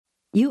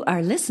You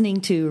are listening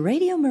to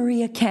Radio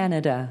Maria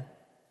Canada.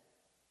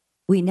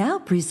 We now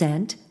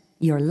present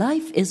Your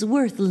Life is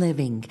Worth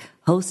Living,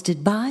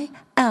 hosted by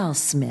Al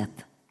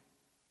Smith.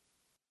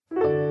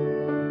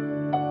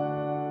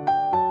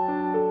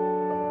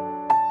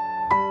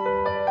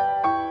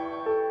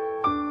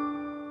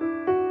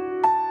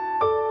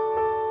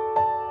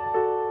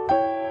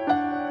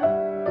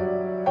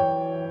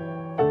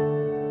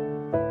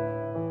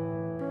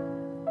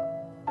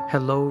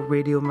 Hello,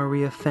 Radio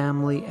Maria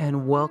family,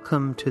 and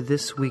welcome to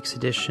this week's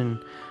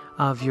edition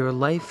of Your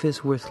Life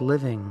is Worth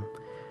Living,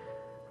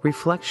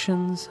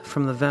 Reflections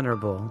from the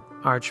Venerable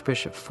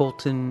Archbishop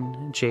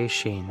Fulton J.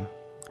 Sheen.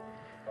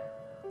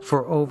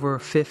 For over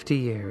 50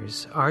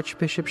 years,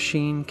 Archbishop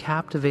Sheen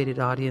captivated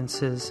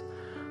audiences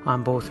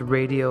on both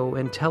radio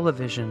and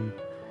television.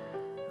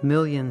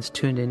 Millions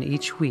tuned in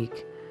each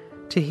week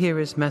to hear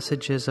his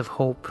messages of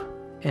hope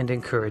and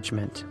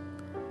encouragement.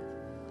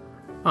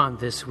 On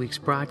this week's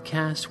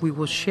broadcast, we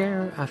will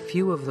share a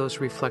few of those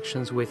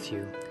reflections with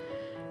you.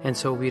 And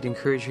so we'd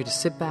encourage you to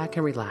sit back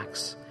and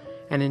relax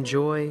and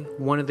enjoy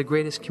one of the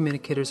greatest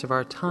communicators of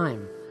our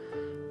time,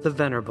 the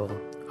Venerable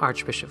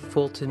Archbishop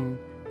Fulton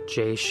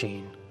J.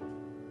 Sheen.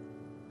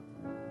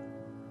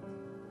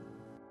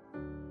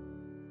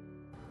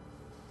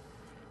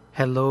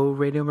 Hello,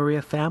 Radio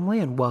Maria family,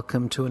 and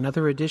welcome to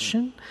another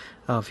edition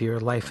of Your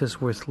Life is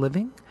Worth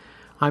Living.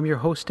 I'm your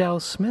host, Al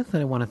Smith,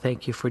 and I want to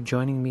thank you for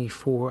joining me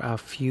for a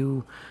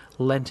few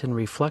Lenten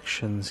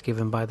reflections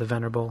given by the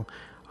Venerable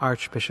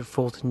Archbishop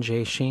Fulton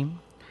J. Sheen.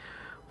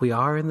 We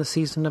are in the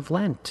season of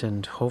Lent,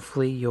 and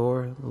hopefully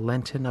your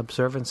Lenten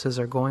observances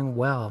are going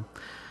well.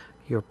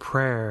 Your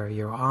prayer,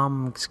 your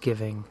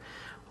almsgiving,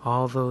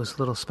 all those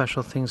little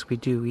special things we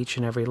do each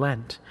and every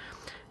Lent.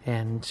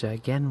 And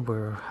again,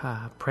 we're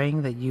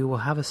praying that you will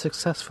have a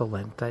successful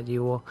Lent, that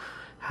you will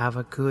have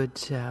a good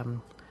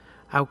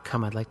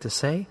outcome, I'd like to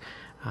say.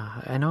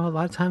 I know a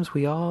lot of times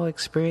we all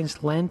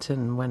experience Lent,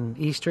 and when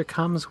Easter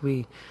comes,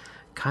 we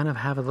kind of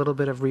have a little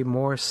bit of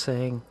remorse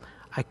saying,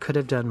 I could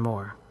have done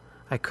more.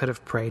 I could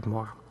have prayed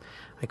more.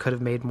 I could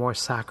have made more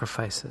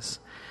sacrifices.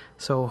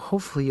 So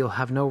hopefully you'll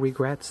have no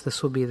regrets.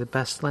 This will be the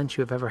best Lent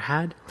you have ever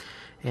had.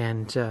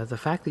 And the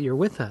fact that you're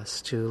with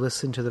us to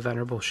listen to the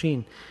Venerable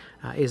Sheen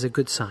is a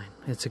good sign.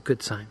 It's a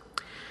good sign.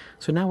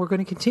 So now we're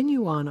going to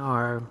continue on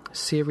our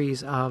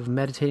series of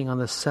meditating on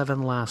the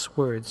 7 last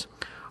words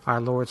our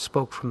Lord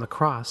spoke from the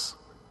cross.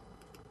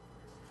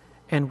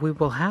 And we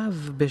will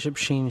have Bishop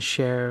Sheen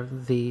share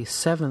the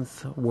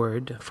 7th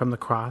word from the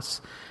cross,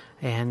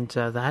 and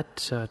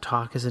that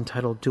talk is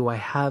entitled, Do I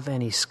Have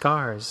Any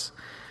Scars?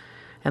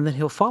 And then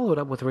he'll follow it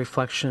up with a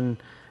reflection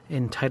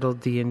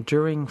entitled, The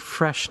Enduring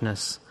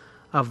Freshness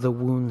of the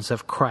Wounds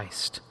of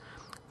Christ.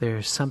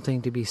 There's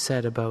something to be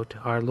said about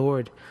our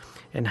Lord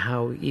and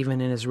how even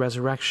in his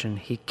resurrection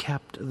he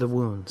kept the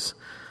wounds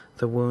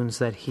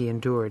that he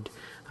endured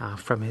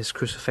from his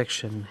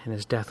crucifixion and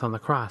his death on the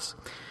cross.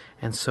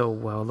 And so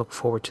we'll look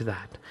forward to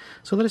that.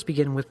 So let us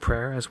begin with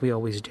prayer, as we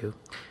always do.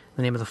 In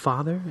the name of the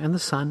Father, and the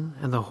Son,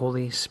 and the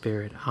Holy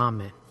Spirit.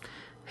 Amen.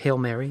 Hail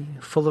Mary,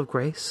 full of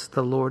grace,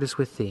 the Lord is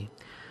with thee.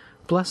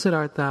 Blessed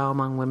art thou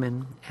among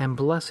women, and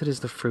blessed is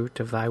the fruit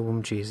of thy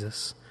womb,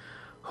 Jesus.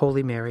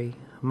 Holy Mary,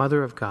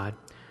 Mother of God,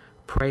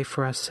 pray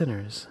for us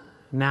sinners,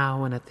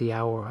 now and at the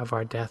hour of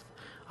our death.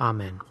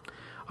 Amen.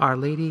 Our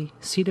Lady,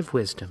 Seat of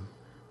Wisdom,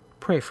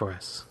 pray for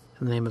us.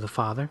 In the name of the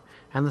Father,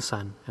 and the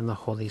Son, and the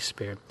Holy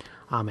Spirit.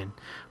 Amen.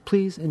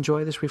 Please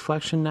enjoy this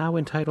reflection now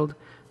entitled,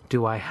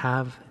 Do I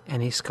Have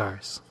Any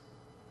Scars?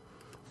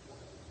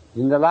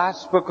 In the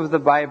last book of the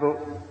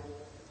Bible,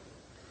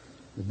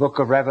 the book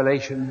of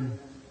Revelation,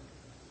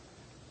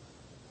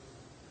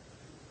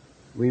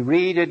 we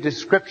read a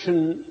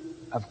description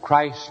of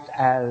Christ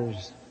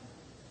as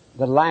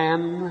the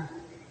Lamb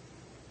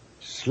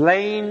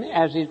slain,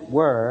 as it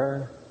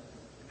were,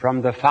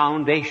 from the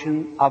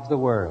foundation of the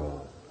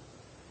world.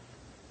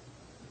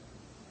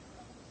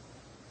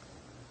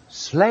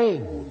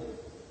 Slain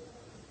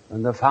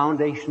from the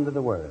foundation of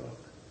the world.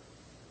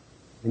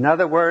 In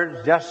other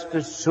words, just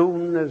as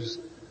soon as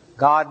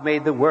God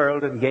made the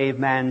world and gave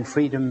man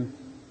freedom,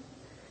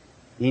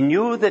 he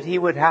knew that he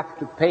would have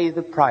to pay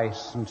the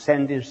price and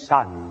send his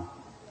Son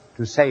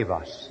to save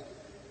us.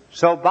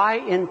 So by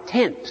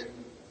intent,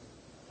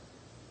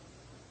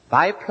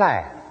 by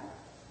plan,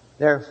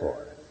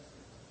 therefore,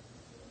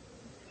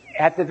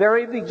 at the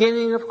very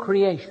beginning of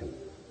creation,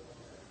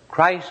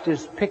 Christ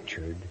is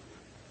pictured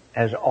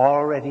as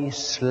already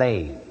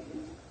slain.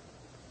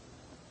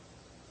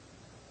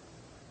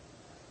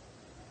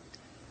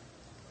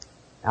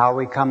 Now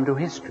we come to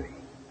history.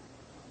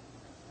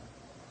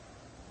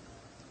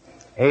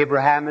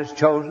 Abraham is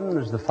chosen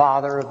as the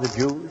father of the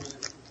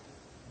Jews.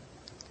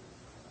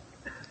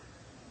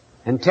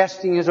 And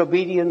testing his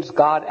obedience,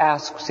 God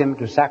asks him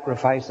to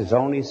sacrifice his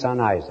only son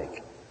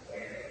Isaac.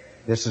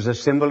 This is a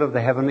symbol of the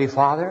Heavenly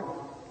Father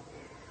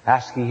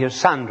asking his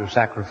son to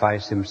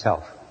sacrifice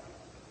himself.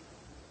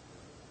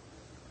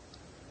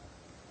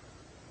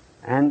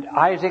 And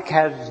Isaac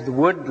has the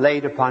wood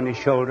laid upon his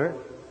shoulder.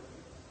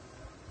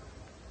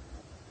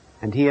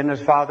 And he and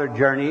his father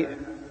journey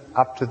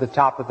up to the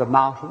top of the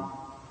mountain,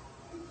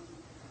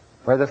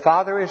 where the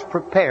father is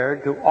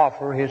prepared to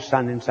offer his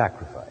son in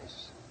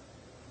sacrifice.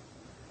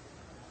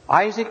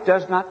 Isaac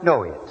does not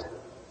know it.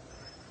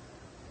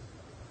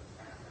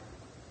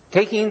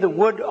 Taking the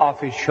wood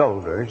off his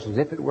shoulders, as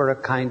if it were a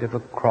kind of a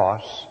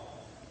cross,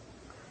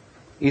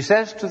 he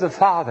says to the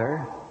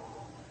father,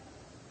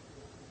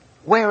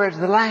 "Where is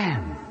the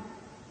lamb?"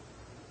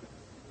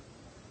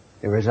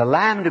 There is a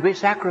lamb to be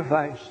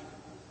sacrificed.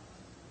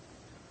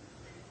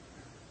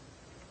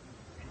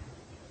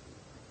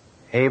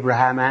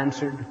 Abraham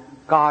answered,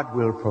 "God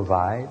will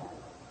provide."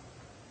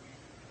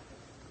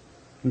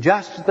 And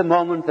just at the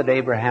moment that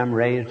Abraham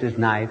raised his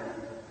knife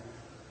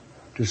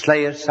to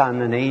slay his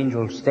son, an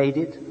angel stayed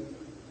it,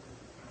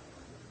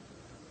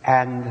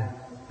 and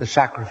the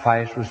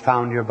sacrifice was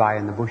found nearby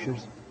in the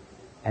bushes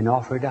and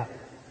offered up.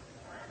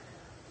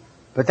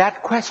 But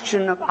that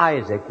question of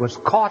Isaac was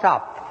caught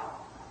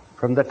up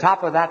from the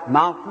top of that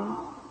mountain,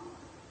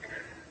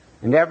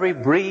 and every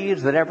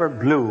breeze that ever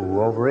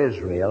blew over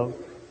Israel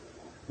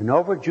and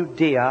over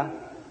Judea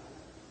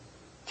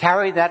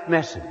carried that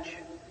message.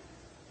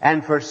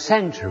 And for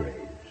centuries,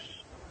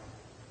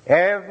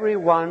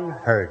 everyone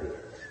heard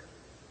it.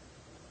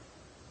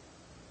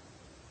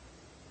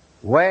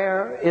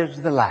 Where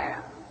is the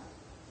lamb?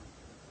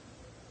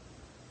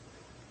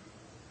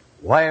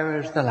 Where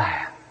is the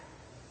lamb?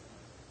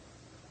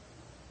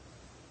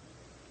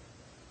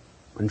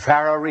 When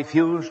Pharaoh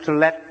refused to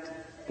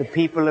let the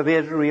people of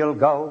Israel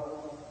go,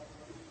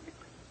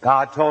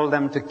 God told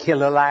them to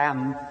kill a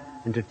lamb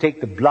and to take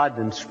the blood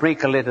and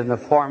sprinkle it in the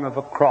form of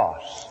a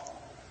cross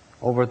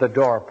over the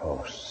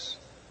doorposts,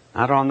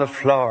 not on the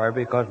floor,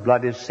 because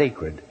blood is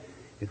sacred.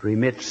 It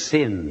remits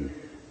sin,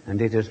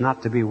 and it is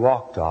not to be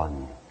walked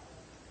on.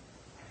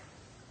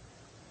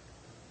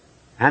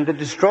 And the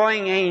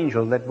destroying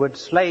angel that would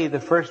slay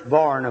the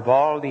firstborn of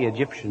all the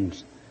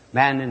Egyptians,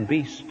 man and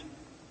beast,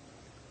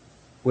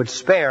 would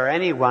spare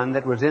anyone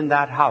that was in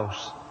that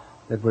house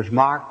that was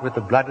marked with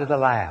the blood of the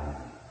Lamb.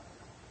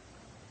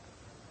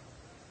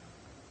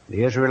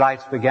 The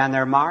Israelites began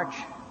their march,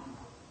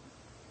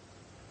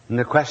 and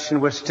the question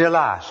was still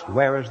asked,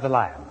 where is the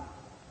Lamb?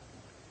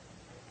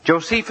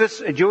 Josephus,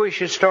 a Jewish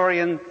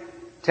historian,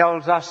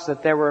 tells us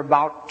that there were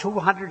about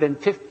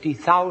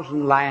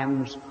 250,000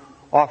 lambs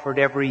offered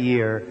every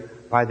year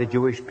by the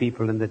Jewish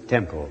people in the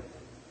temple.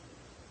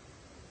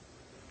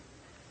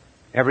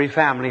 Every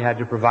family had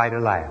to provide a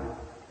lamb.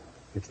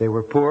 If they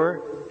were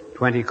poor,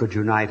 20 could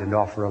unite and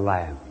offer a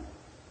lamb.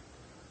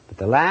 But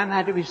the lamb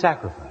had to be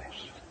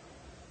sacrificed.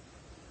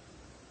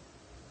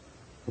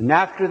 And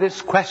after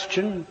this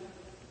question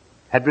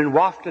had been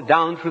wafted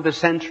down through the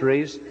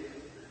centuries,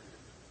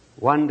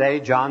 one day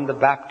John the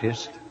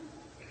Baptist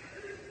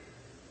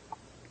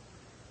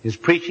is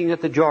preaching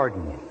at the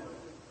Jordan.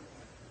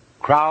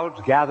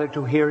 Crowds gathered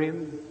to hear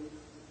him,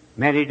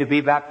 many to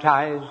be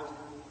baptized,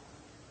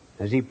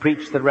 as he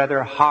preached the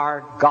rather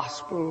hard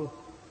gospel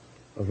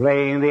of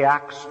laying the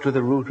axe to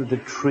the root of the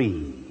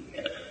tree.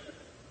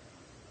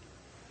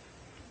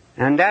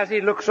 And as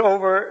he looks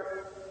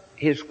over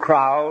his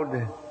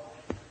crowd,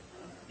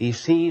 he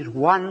sees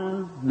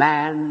one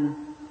man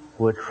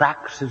who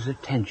attracts his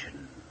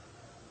attention.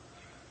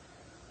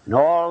 And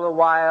all the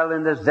while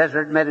in the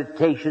desert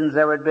meditations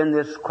there had been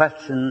this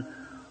question,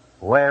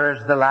 where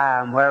is the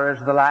Lamb? Where is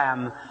the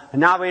Lamb? And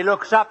now he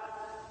looks up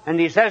and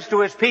he says to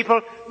his people,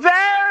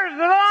 there's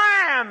the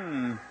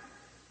Lamb!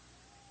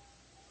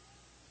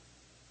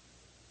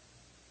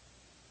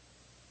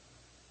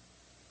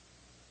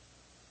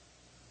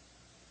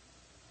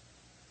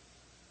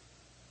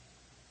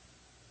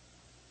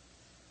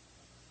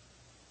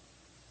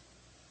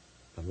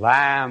 The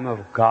Lamb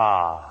of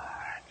God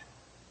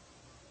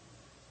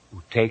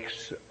who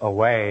takes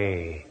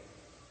away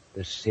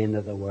the sin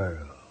of the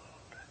world.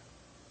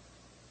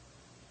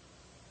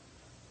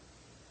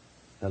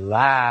 The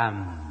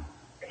Lamb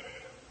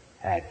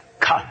had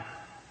come.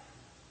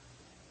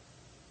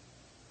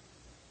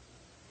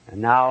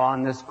 And now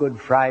on this Good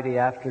Friday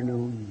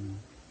afternoon,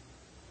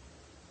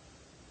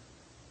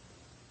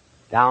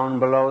 down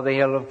below the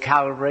hill of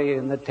Calvary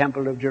in the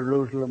Temple of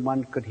Jerusalem,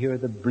 one could hear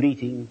the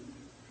bleating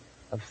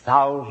of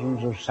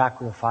thousands of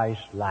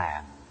sacrificed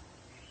lambs.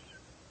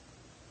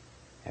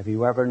 Have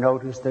you ever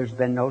noticed there's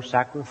been no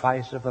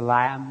sacrifice of a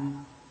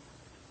lamb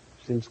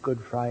since Good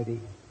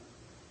Friday?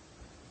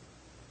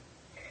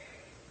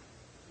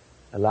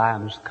 The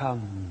Lamb's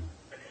come.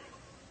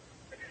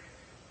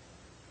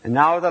 And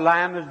now the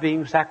Lamb is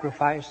being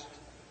sacrificed,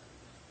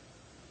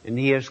 and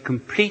he has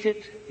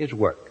completed his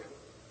work.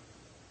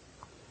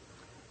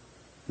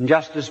 And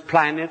just as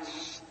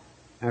planets,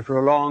 after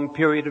a long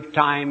period of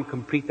time,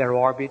 complete their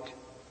orbit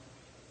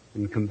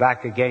and come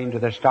back again to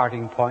their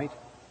starting point,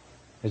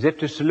 as if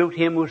to salute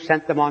him who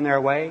sent them on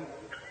their way,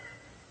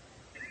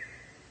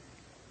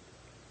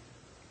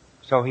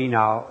 so he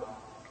now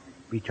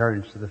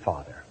returns to the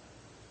Father.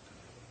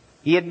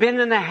 He had been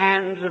in the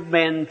hands of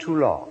men too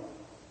long.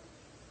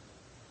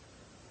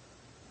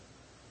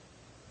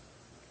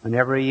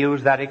 Whenever he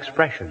used that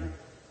expression,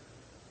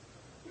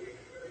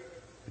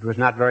 It was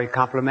not very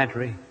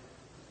complimentary.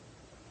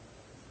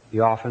 He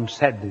often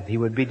said that he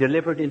would be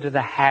delivered into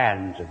the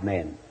hands of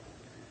men.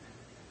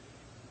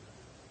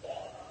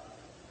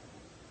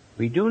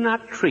 We do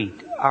not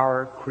treat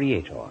our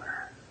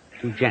Creator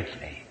too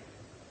gently.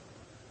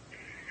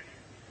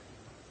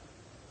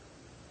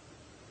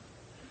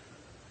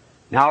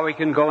 Now we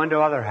can go into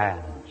other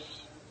hands.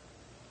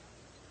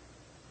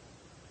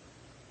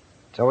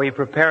 So he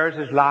prepares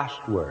his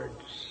last words.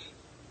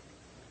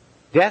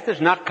 Death is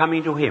not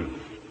coming to him.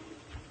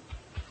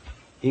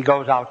 He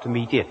goes out to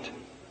meet it,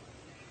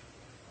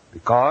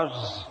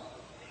 because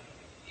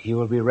he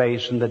will be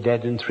raised from the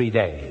dead in 3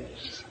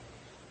 days.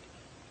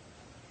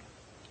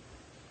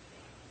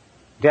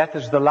 Death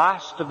is the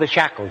last of the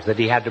shackles that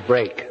he had to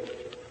break.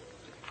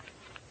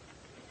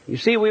 You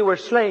see, we were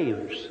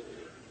slaves.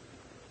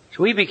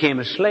 So he became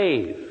a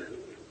slave.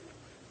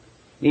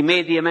 He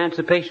made the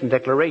Emancipation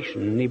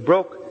Declaration, and he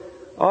broke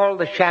all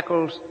the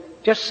shackles,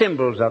 just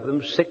symbols of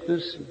them: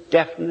 sickness,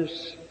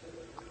 deafness,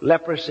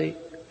 leprosy,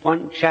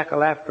 one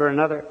shackle after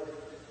another.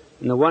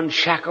 And the one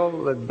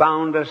shackle that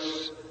bound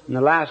us, and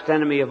the last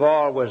enemy of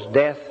all, was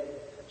death.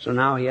 So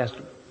now he has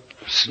to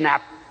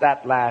snap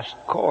that last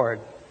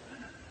cord,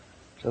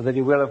 so that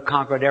he will have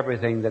conquered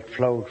everything that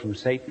flowed from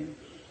Satan.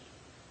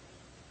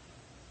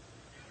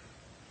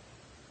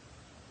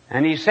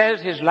 And he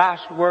says his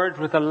last words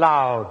with a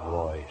loud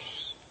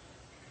voice.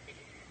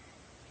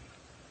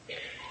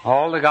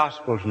 All the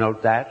Gospels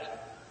note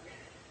that.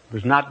 It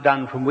was not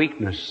done from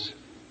weakness.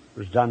 It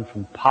was done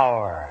from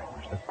power.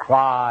 It was the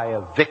cry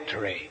of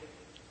victory.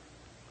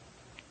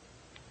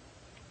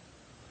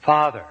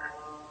 Father,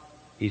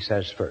 he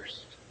says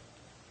first.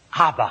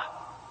 Abba,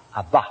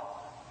 Abba,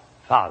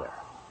 Father.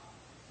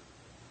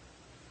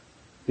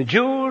 The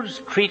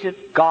Jews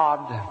treated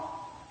God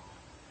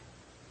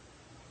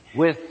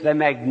with a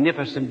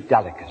magnificent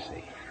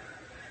delicacy.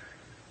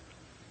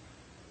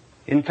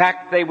 In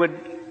fact, they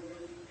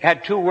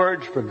had 2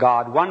 words for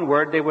God. One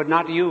word they would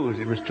not use.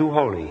 It was too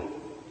holy.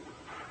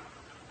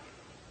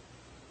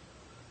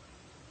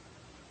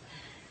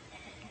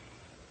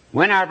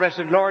 When our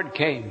blessed Lord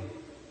came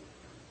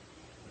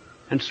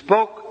and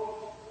spoke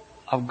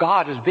of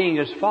God as being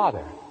his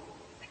Father,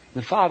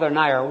 the Father and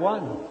I are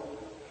one.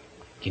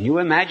 Can you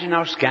imagine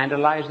how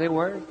scandalized they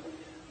were?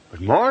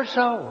 But more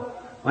so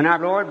when our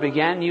Lord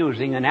began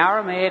using an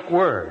Aramaic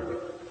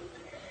word,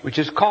 which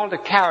is called a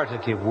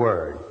caritative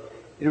word.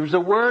 It was a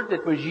word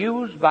that was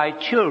used by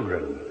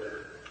children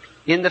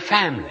in the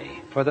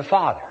family for the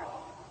father.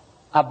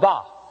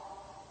 Abba.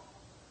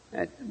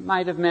 It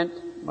might have meant,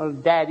 well,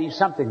 daddy,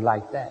 something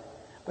like that.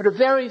 But a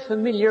very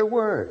familiar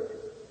word.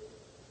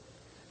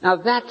 Now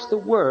that's the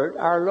word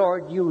our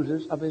Lord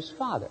uses of his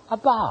Father.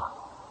 Abba.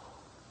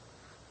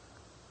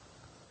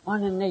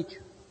 One in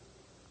nature.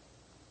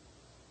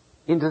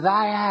 Into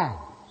thy hands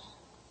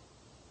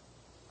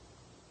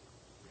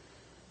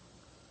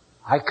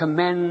I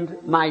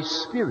commend my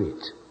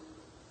spirit.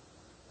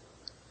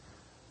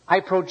 I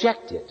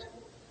project it.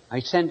 I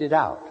send it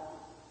out.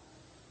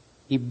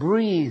 He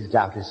breathed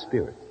out his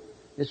Spirit.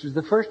 This was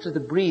the first of the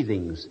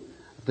breathings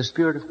of the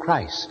Spirit of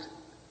Christ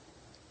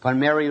upon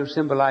Mary, who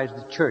symbolized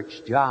the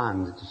church,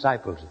 John, the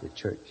disciples of the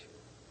church.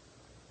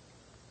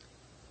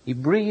 He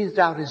breathed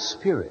out his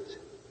Spirit.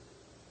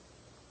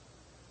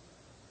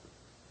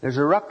 There's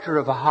a rupture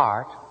of a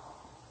heart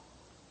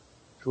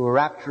through a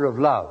rapture of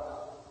love.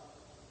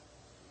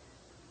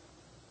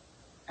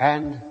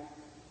 And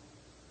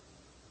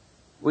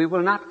we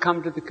will not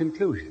come to the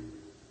conclusion,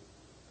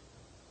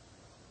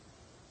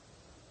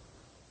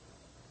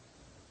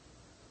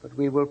 but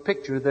we will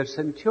picture the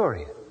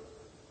centurion.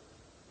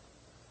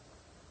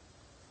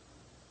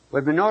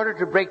 But in order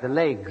to break the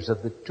legs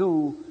of the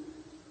 2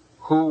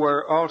 who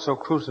were also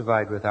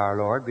crucified with our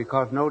Lord,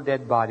 because no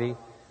dead body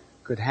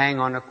could hang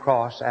on a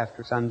cross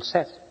after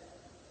sunset,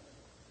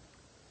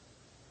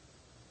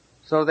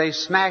 so they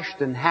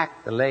smashed and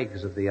hacked the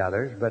legs of the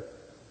others, but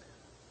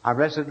our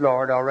blessed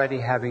Lord, already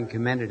having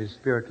commended his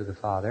Spirit to the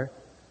Father,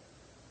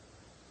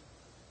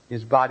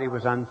 his body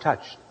was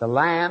untouched. The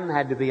lamb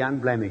had to be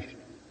unblemished.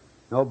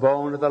 No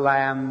bone of the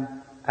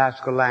lamb,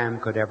 paschal lamb,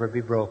 could ever be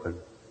broken.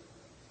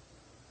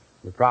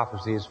 The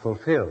prophecy is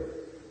fulfilled.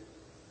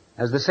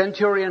 As the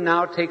centurion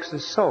now takes a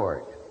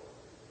sword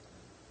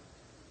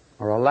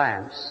or a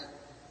lance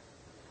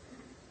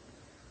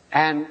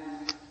and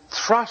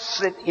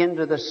thrusts it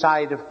into the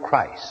side of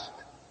Christ,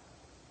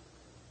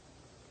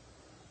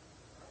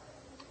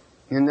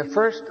 in the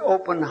first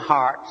open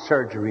heart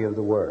surgery of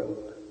the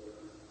world,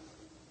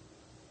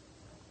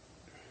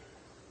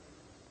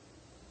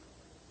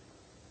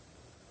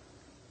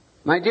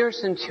 my dear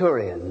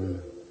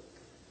centurion,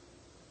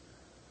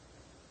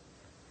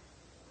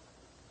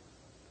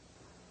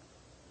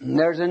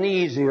 there's an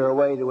easier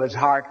way to his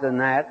heart than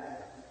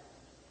that.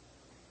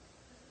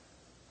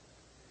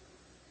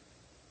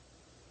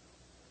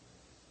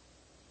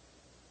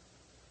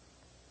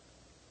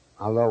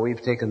 Although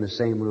we've taken the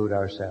same route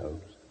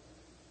ourselves.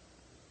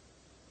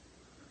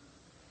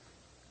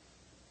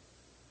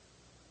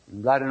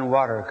 Blood and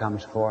water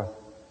comes forth.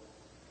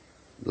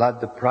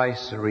 Blood, the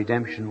price, the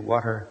redemption,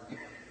 water,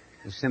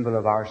 the symbol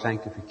of our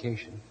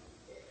sanctification.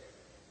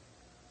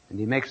 And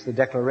he makes the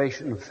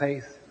declaration of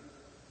faith.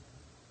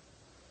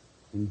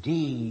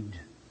 Indeed,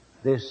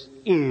 this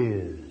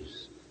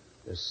is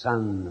the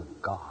Son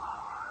of God.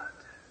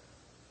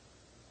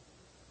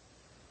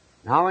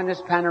 Now in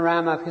this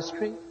panorama of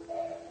history,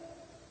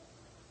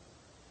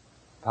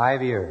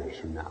 5 years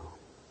from now,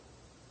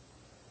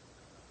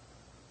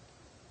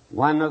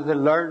 one of the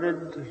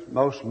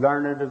most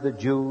learned of the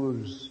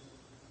Jews,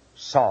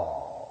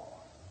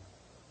 Saul,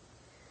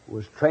 who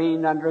was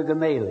trained under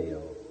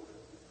Gamaliel,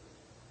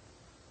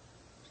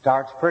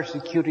 starts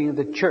persecuting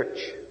the church,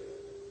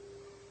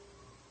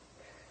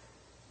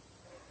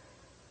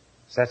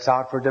 sets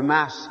out for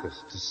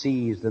Damascus to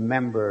seize the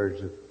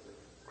members of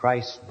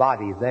Christ's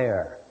body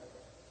there.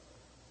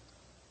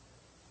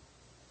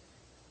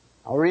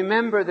 Now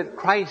remember that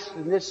Christ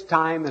in this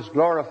time is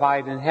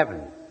glorified in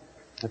heaven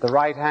at the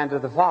right hand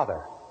of the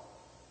Father.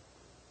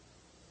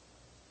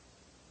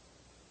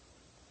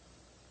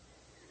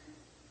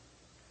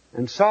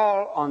 And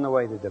Saul, on the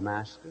way to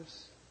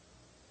Damascus,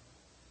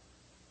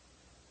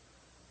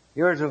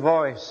 hears a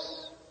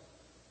voice,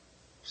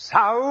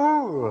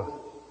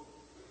 Saul!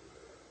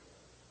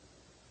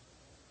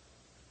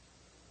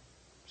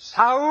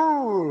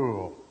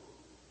 Saul!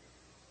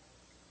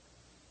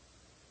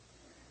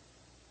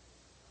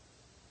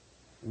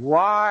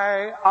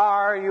 Why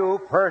are you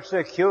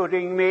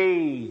persecuting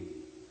me?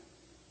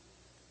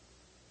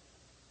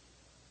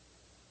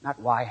 Not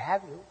why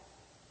have you?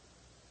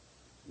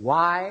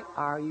 Why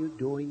are you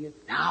doing it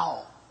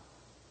now?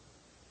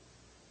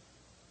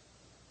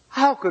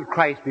 How could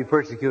Christ be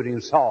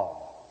persecuting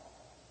Saul,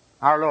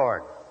 our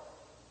Lord?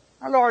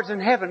 Our Lord's in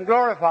heaven,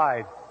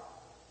 glorified.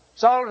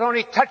 Saul is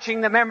only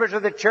touching the members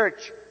of the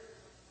church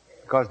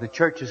because the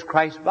church is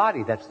Christ's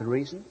body. That's the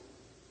reason.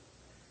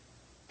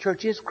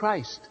 Church is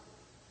Christ.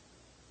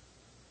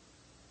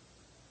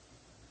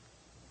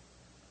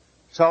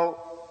 So,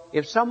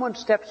 if someone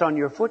steps on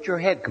your foot, your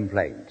head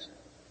complains.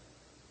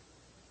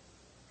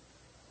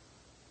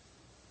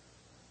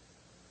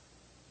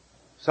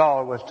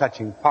 Saul was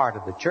touching part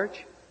of the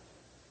church,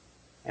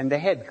 and the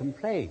head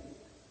complained.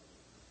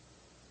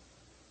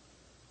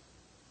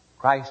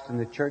 Christ and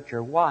the church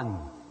are one.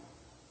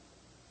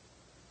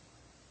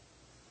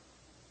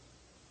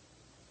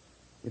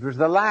 It was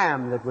the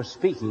Lamb that was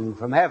speaking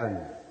from heaven.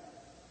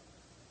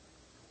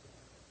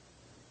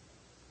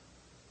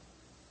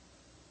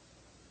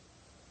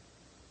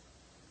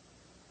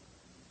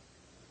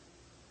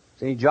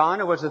 St. John,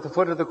 who was at the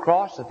foot of the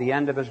cross at the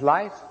end of his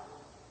life,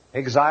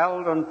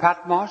 exiled on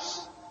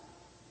Patmos,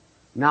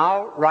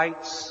 now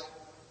writes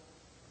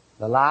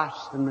the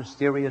last and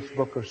mysterious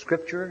book of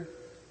Scripture,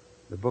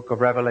 the book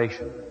of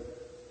Revelation,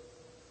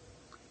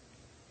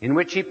 in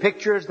which he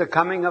pictures the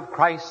coming of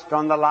Christ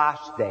on the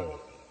last day.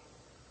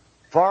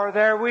 For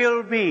there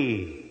will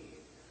be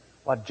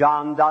what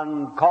John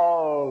Donne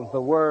calls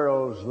the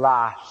world's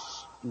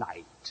last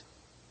night.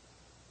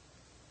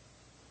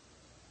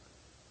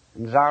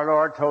 And as our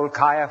Lord told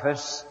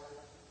Caiaphas,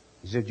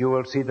 he said, you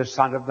will see the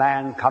Son of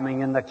Man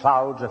coming in the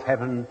clouds of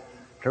heaven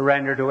to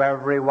render to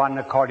every one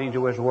according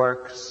to his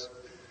works.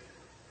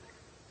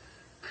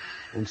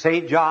 And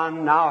St.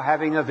 John, now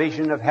having a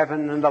vision of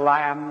heaven and the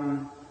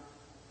Lamb,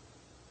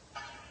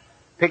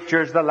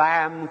 pictures the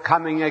Lamb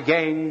coming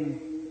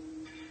again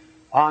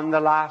on the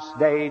last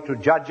day to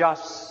judge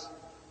us.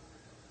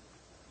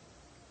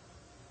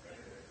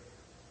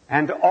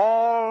 And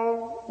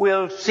all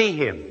will see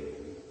him,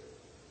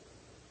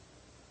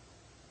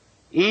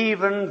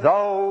 even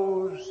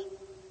those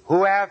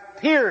who have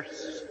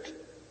pierced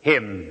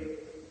him.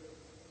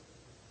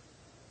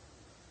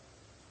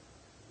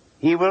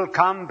 He will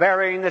come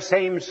bearing the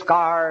same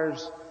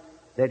scars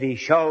that he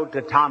showed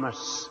to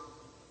Thomas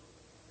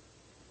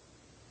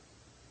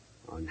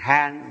on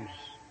hands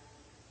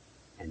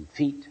and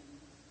feet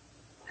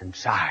and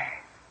side.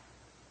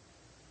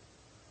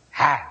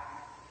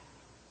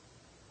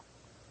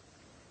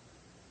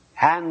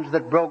 Hands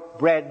that broke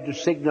bread to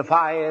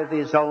signify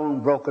his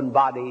own broken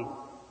body.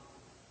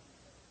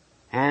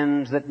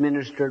 Hands that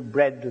ministered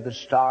bread to the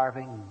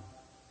starving.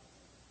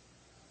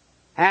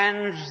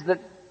 Hands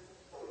that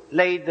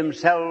laid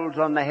themselves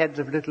on the heads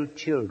of little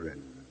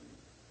children.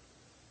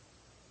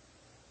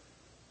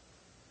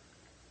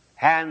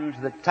 Hands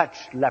that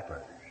touched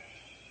lepers.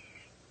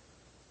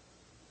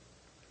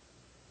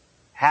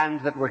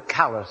 Hands that were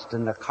calloused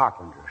in the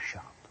carpenter's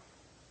shop.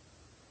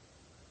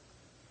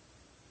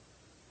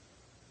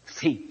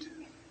 Feet.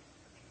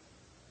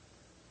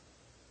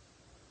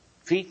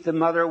 Feet the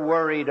mother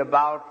worried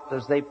about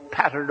as they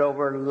pattered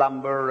over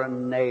lumber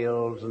and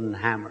nails and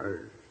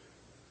hammers,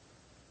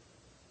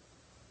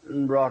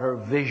 and brought her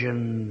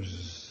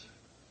visions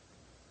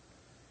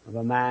of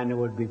a man who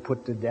would be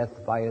put to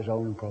death by his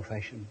own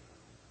profession.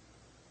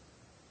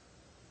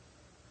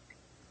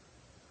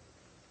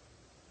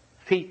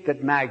 Feet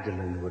that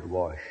Magdalene would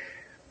wash.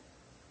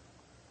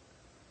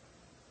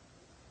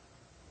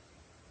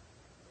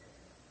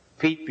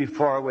 Feet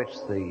before which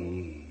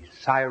the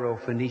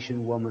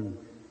Syro-Phoenician woman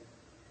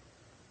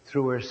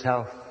threw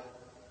herself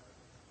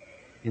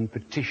in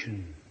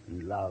petition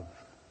and love.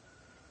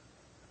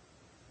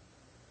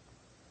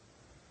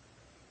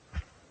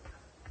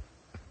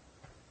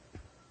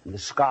 And the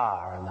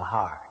scar on the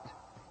heart,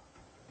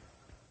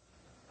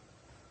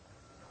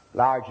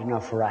 large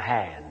enough for a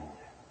hand,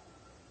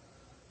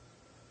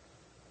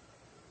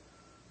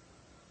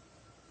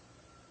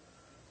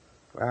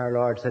 for our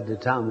Lord said to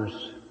Thomas,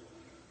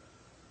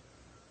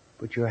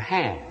 "Put your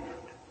hand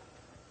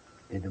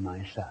into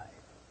my side."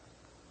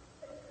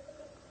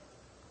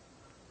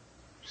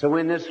 So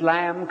when this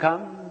Lamb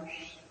comes,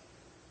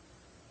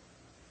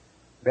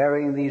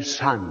 bearing these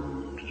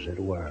sons, as it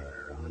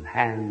were, on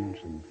hands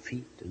and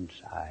feet and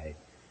side,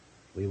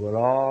 we will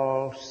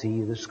all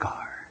see the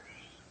scars.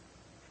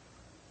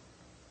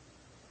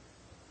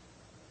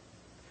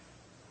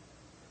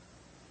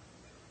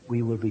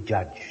 We will be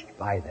judged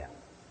by them.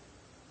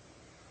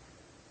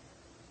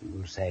 We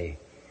will say,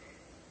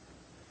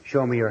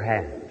 "Show me your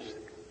hands."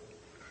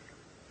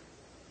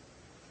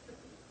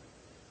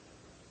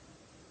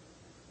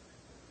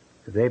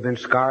 Have they been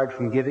scarred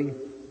from giving?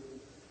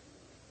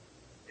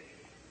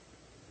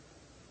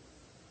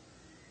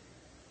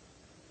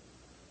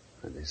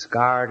 Are they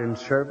scarred in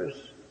service?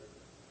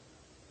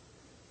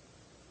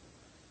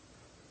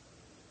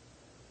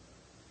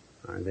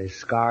 Are they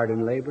scarred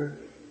in labor?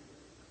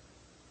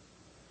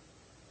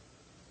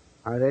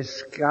 Are they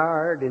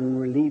scarred in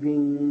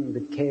relieving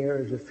the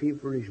cares of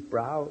feverish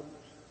brows?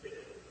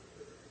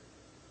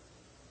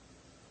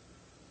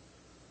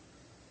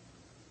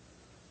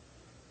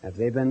 Have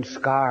they been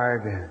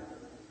scarred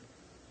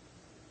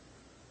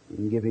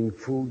in giving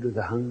food to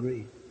the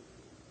hungry?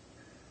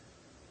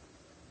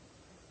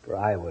 For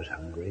I was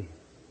hungry,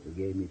 you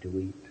gave me to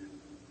eat.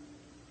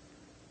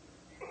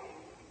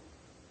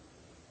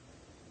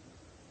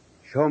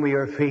 Show me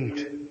your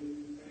feet.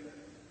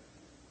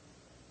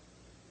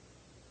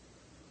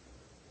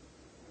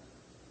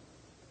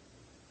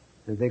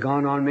 Have they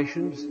gone on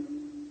missions?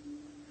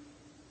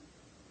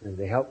 Have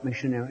they helped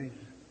missionaries?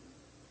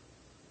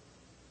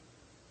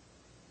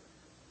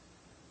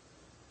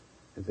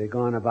 Have they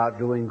gone about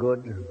doing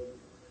good?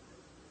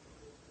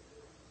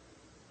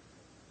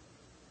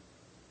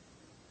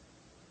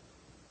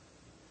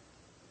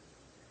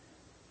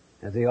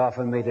 Have they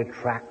often made a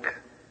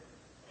track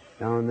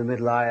down the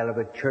middle aisle of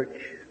a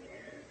church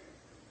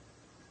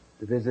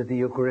to visit the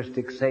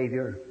Eucharistic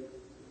Savior?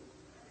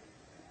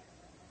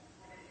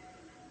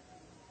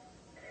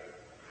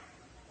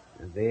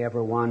 Have they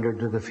ever wandered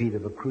to the feet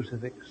of a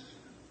crucifix?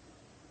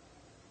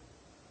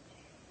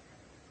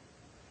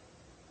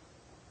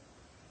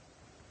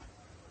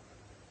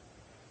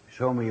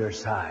 Show me your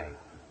side.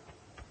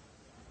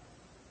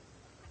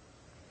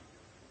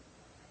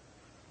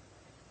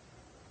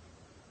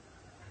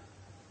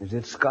 Is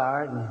it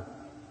scarred?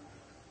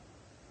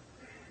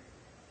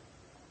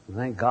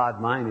 Thank God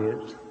mine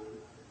is.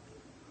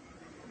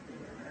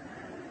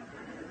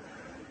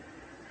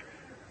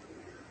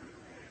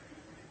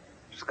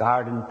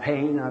 Scarred in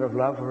pain out of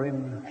love for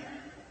Him. Has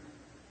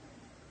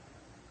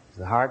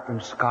the heart been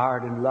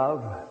scarred in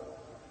love?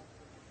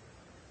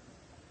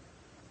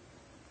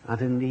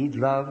 Not in need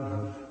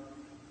love,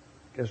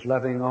 just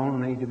loving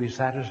only to be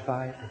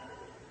satisfied.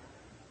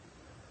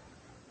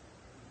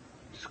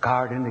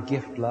 Scarred in the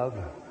gift love.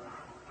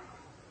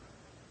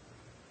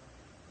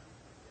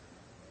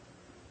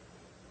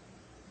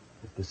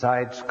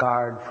 Besides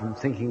scarred from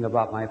thinking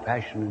about my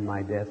passion and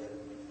my death,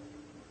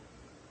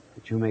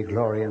 that you may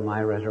glory in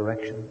my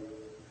resurrection.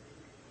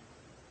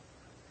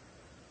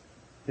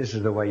 This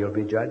is the way you'll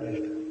be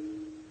judged.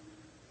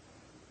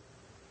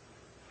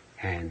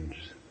 Hands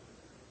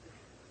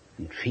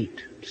and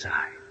feet and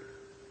side.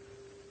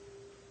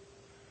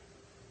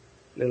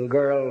 Little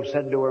girl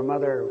said to her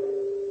mother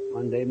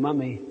one day,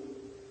 "Mummy,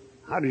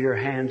 how did your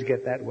hands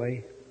get that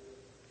way?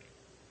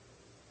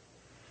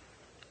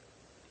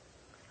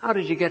 How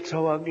did you get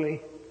so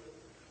ugly?"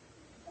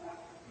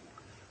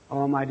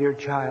 "Oh, my dear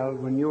child,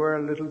 when you were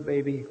a little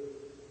baby,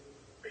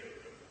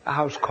 the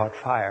house caught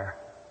fire.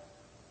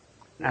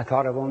 And I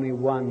thought of only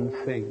one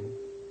thing.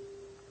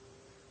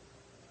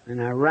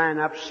 And I ran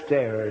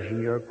upstairs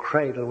and your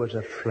cradle was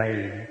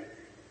aflame.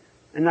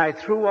 And I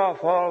threw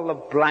off all the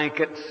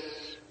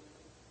blankets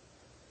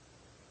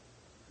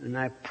and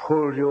I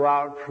pulled you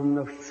out from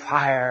the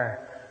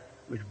fire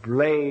which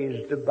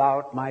blazed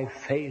about my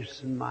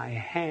face and my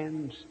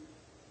hands.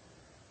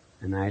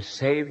 And I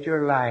saved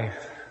your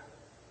life.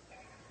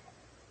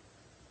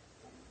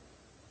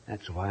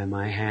 That's why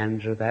my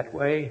hands are that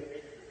way."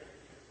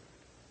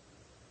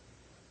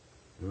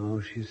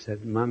 "Oh," she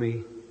said,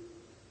 "Mummy,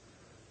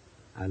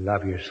 I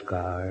love your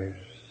scars."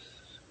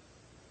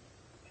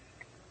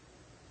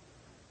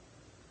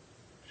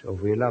 So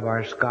if we love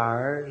our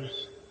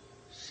scars,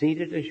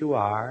 seated as you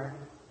are,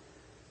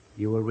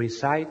 you will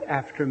recite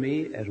after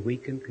me as we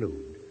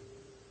conclude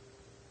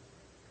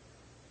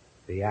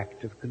the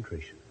act of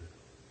contrition.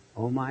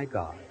 "Oh my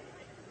God,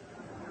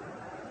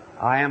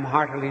 I am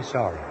heartily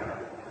sorry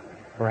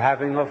for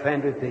having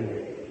offended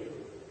thee,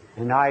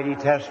 and I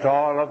detest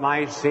all of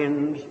my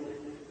sins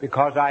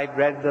because I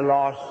dread the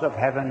loss of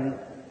heaven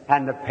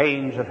and the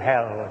pains of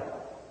hell.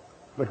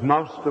 But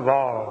most of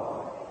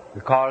all,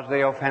 because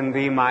they offend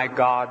thee, my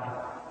God,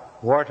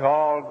 who art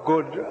all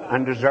good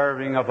and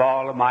deserving of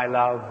all of my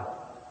love,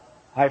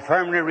 I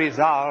firmly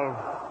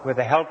resolve, with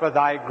the help of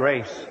thy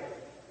grace,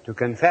 to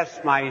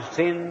confess my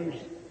sins,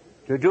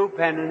 to do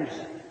penance,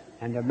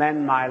 and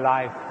amend my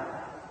life.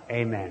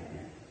 Amen.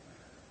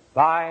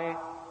 Bye,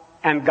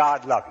 and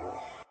God love you.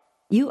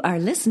 You are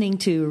listening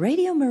to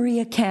Radio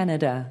Maria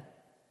Canada.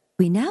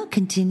 We now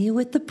continue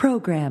with the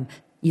program,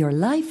 Your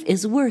Life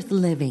is Worth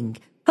Living,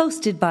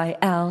 hosted by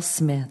Al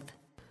Smith.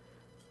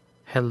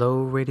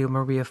 Hello, Radio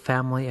Maria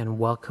family, and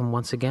welcome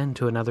once again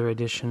to another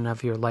edition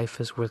of Your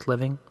Life is Worth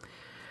Living.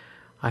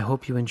 I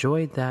hope you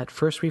enjoyed that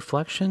first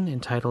reflection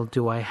entitled,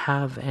 Do I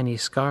Have Any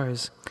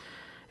Scars?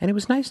 And it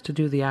was nice to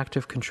do the act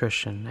of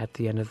contrition at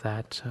the end of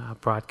that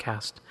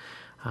broadcast.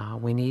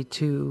 We need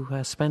to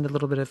spend a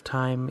little bit of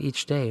time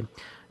each day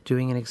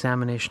doing an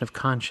examination of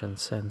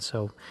conscience, and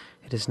so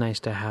it is nice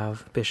to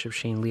have Bishop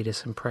Sheen lead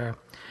us in prayer.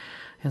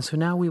 And so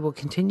now we will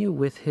continue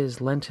with his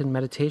Lenten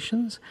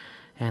meditations,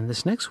 and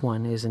this next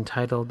one is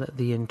entitled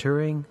The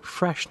Enduring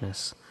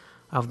Freshness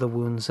of the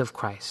Wounds of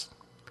Christ.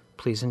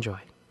 Please enjoy.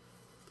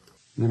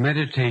 The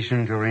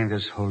meditation during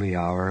this holy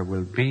hour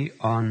will be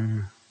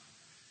on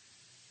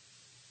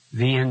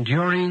the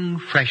enduring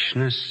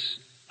freshness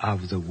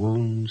of the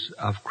wounds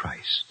of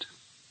Christ.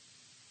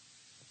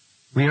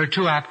 We are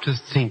too apt to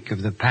think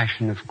of the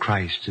passion of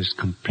Christ as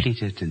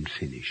completed and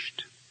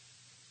finished.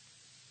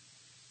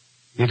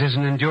 It is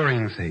an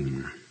enduring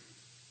thing.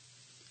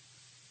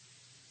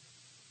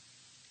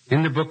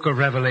 In the book of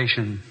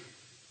Revelation,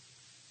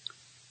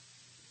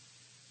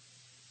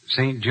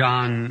 St.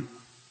 John,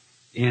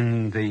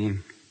 in the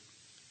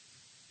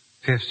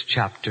 5th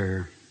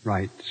chapter,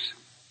 writes,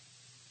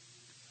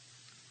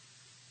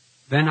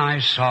 Then I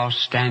saw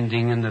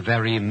standing in the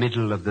very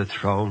middle of the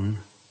throne,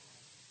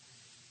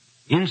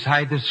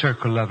 inside the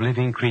circle of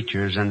living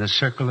creatures and the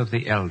circle of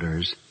the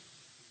elders,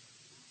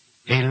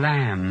 a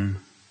lamb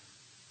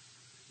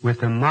with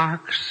the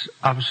marks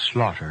of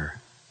slaughter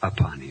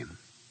upon him.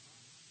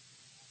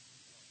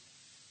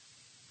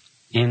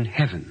 In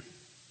heaven,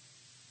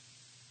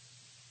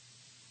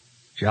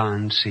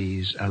 John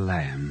sees a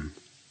lamb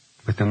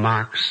with the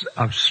marks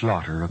of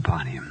slaughter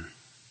upon him.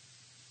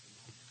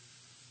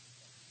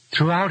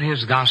 Throughout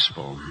his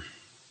gospel,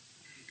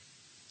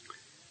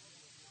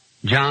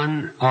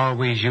 John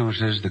always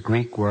uses the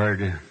Greek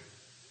word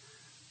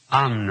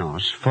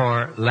amnos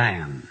for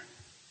lamb.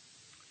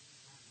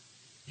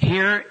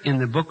 Here in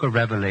the book of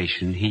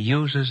Revelation, he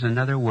uses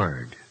another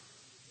word,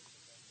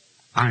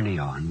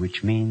 arnion,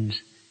 which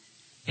means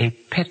a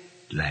pet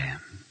lamb,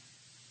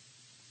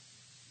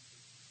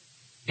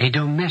 a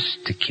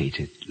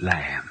domesticated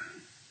lamb,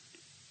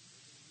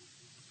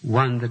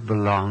 one that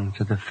belonged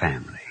to the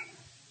family.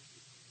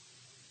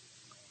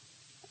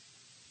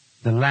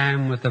 The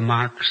lamb with the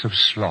marks of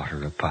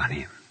slaughter upon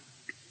him.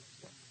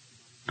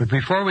 But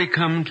before we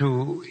come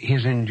to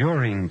his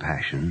enduring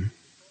passion,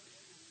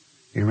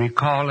 a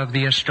recall of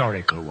the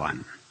historical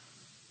one.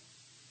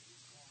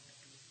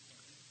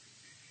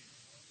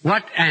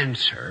 What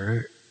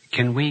answer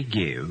can we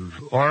give,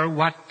 or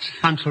what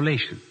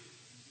consolation,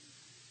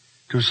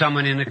 to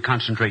someone in a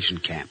concentration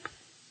camp?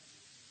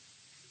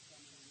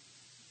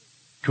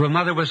 To a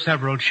mother with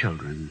several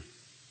children,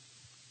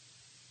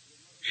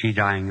 she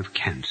dying of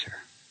cancer.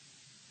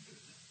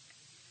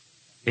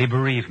 A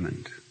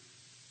bereavement.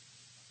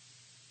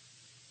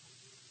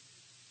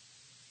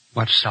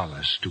 What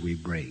solace do we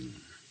bring?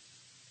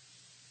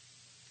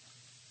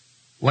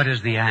 What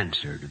is the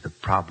answer to the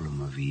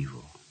problem of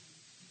evil?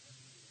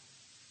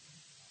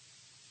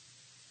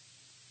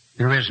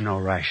 There is no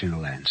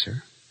rational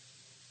answer.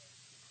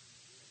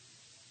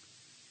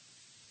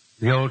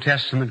 The Old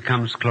Testament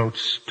comes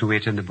close to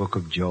it in the book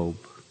of Job.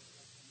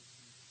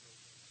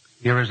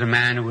 Here is a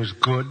man who was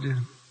good,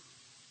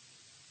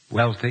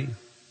 wealthy,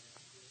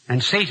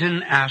 and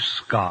Satan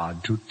asks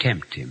God to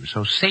tempt him.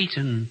 So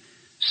Satan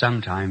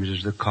sometimes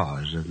is the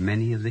cause of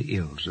many of the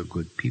ills of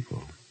good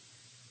people.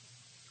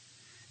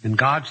 And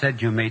God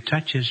said, you may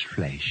touch his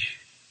flesh,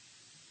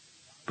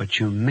 but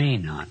you may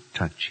not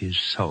touch his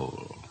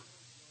soul.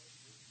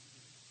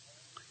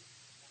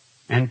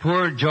 And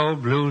poor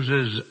Job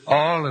loses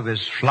all of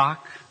his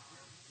flock,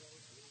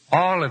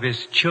 all of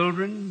his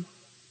children,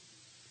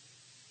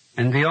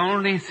 and the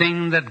only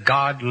thing that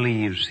God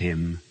leaves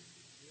him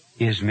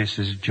is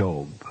Mrs.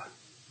 Job.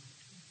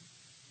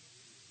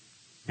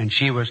 And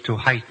she was to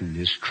heighten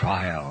his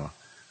trial,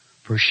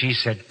 for she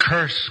said,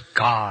 curse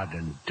God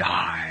and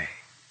die.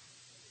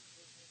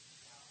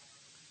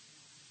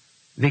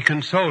 The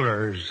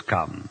consolers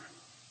come,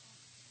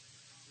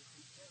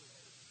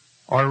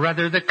 or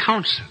rather the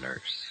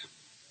counselors,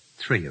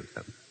 3 of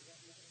them.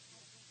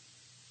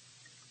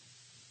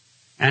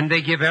 And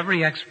they give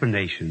every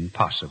explanation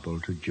possible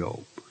to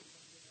Job.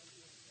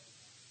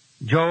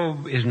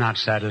 Job is not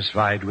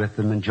satisfied with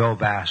them, and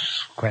Job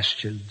asks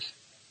questions.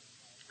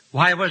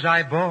 Why was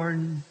I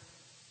born?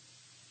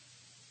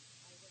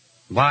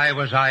 Why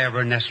was I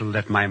ever nestled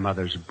at my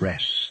mother's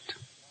breast?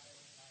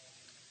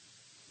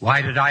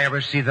 Why did I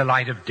ever see the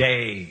light of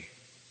day?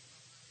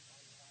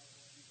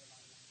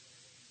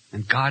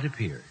 And God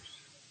appears.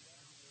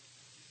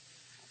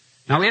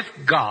 Now, if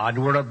God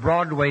were a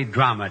Broadway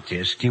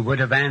dramatist, he would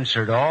have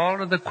answered all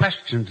of the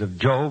questions of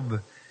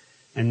Job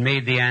and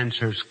made the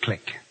answers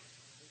click.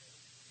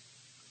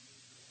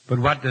 But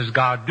what does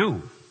God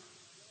do?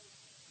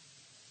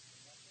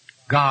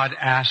 God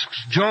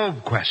asks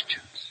Job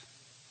questions.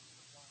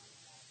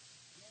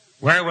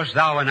 Where wast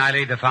thou when I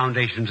laid the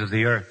foundations of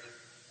the earth?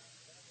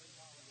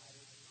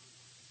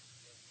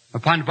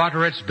 Upon what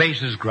are its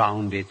bases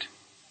ground it?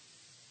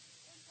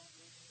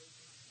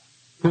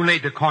 Who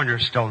laid the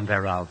cornerstone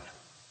thereof?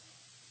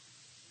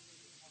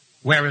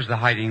 Where is the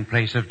hiding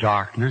place of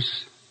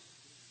darkness?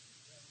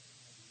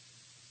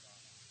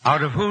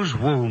 Out of whose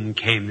womb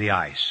came the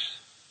ice?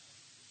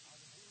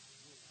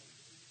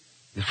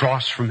 The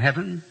frost from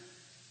heaven?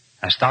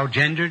 Hast thou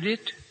gendered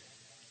it?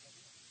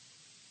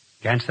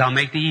 Canst thou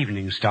make the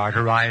evening star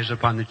to rise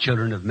upon the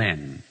children of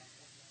men?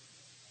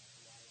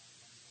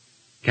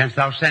 Canst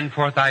thou send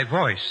forth thy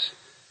voice,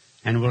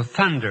 and will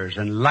thunders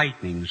and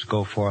lightnings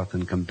go forth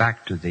and come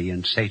back to thee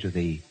and say to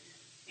thee,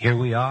 here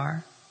we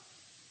are?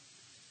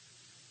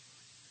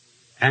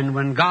 And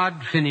when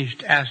God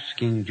finished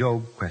asking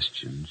Job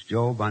questions,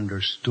 Job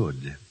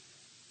understood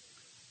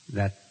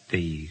that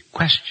the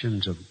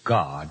questions of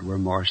God were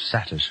more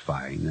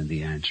satisfying than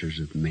the answers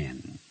of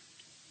men.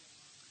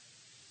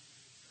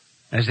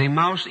 As a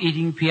mouse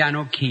eating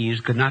piano keys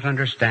could not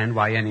understand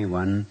why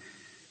anyone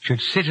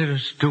should sit at a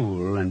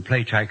stool and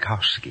play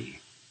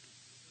Tchaikovsky,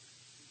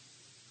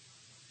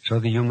 so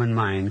the human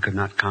mind could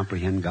not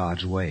comprehend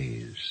God's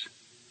ways.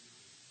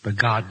 But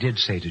God did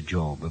say to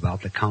Job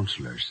about the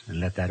counselors,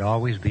 and let that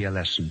always be a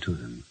lesson to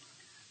them.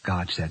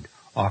 God said,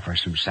 offer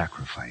some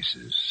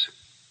sacrifices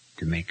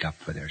to make up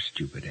for their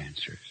stupid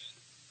answers.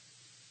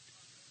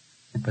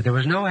 But there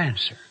was no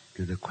answer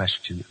to the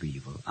question of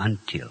evil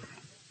until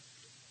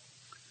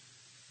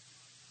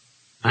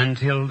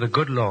the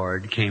good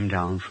Lord came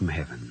down from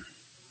heaven.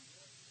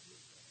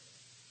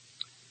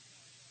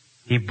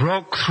 He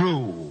broke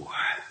through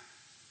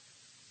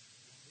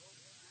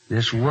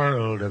this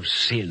world of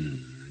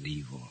sin and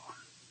evil.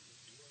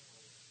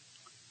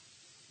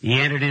 He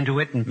entered into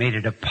it and made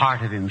it a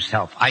part of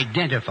himself,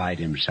 identified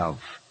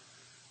himself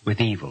with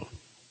evil.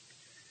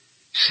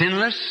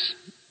 Sinless,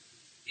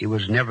 he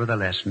was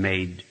nevertheless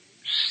made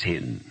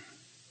sin.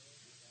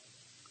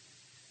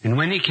 And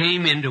when he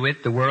came into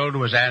it, the world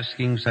was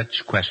asking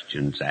such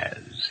questions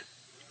as,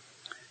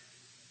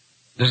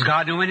 does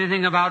God know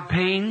anything about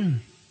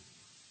pain?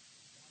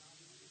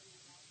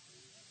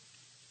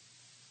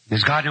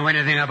 Does God know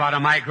anything about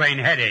a migraine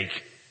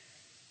headache?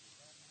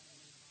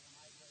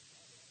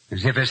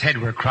 As if his head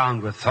were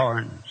crowned with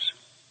thorns.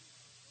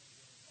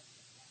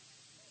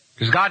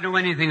 Does God know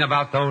anything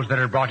about those that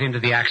are brought into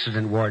the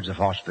accident wards of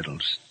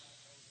hospitals?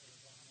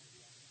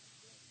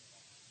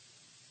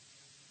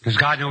 Does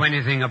God know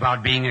anything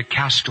about being a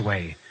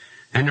castaway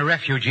and a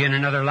refugee in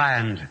another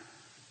land?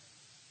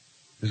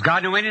 Does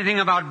God know anything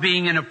about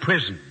being in a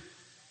prison?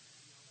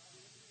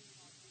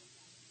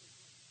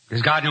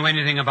 Does God know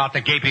anything about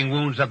the gaping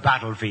wounds of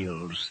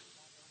battlefields?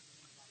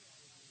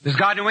 Does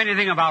God know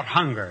anything about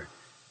hunger?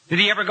 Did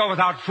he ever go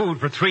without food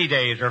for 3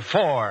 days or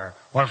 4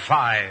 or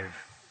 5?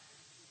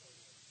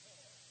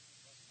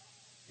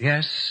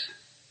 Yes,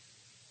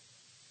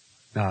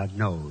 God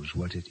knows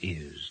what it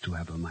is to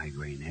have a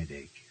migraine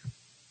headache.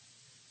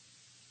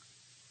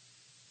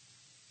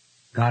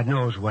 God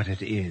knows what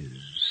it is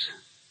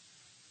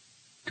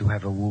to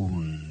have a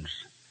wound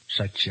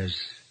such as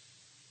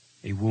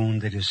a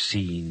wound that is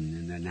seen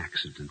in an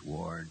accident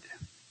ward.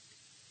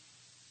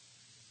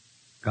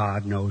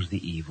 God knows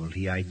the evil.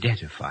 He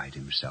identified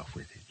himself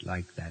with it,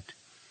 like that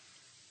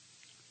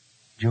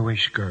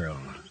Jewish girl,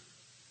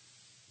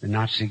 the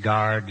Nazi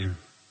guard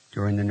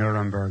during the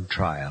Nuremberg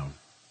trial,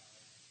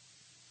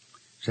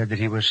 said that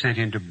he was sent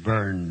in to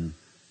burn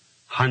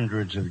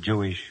hundreds of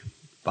Jewish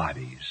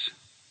bodies,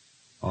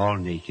 all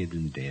naked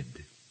and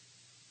dead.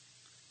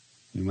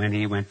 And when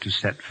he went to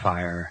set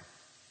fire,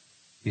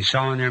 he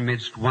saw in their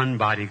midst one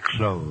body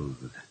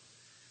clothed,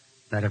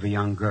 that of a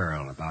young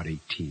girl about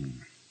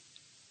 18.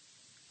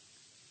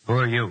 Who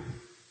are you?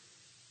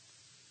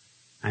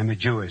 I'm a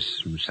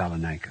Jewess from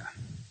Salonika.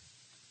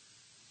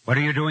 What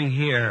are you doing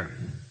here?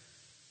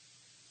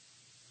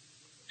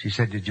 She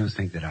said, did you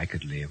think that I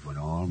could live when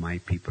all my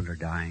people are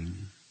dying?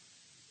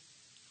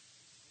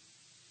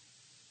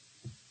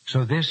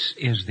 So this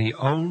is the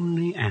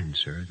only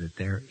answer that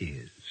there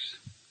is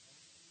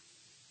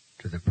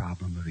to the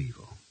problem of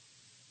evil.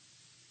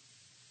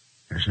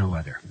 There's no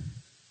other.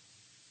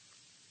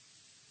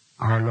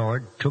 Our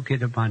Lord took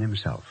it upon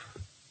himself.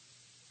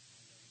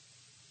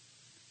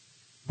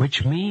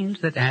 Which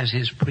means that as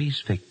his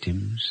priest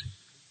victims,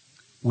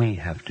 we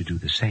have to do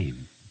the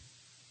same,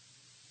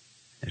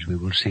 as we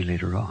will see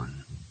later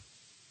on.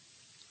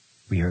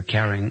 We are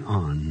carrying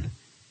on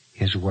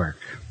his work.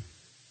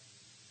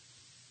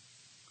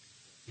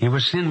 He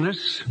was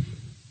sinless.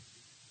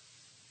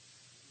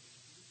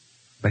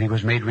 But he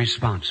was made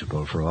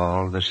responsible for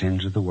all the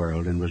sins of the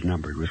world and was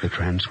numbered with the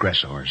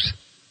transgressors.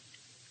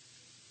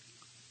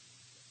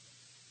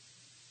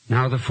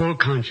 Now the full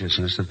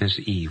consciousness of this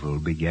evil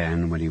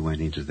began when he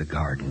went into the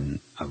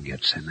Garden of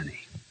Gethsemane.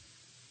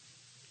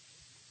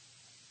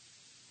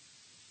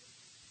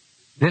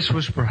 This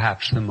was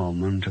perhaps the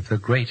moment of the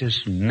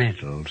greatest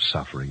mental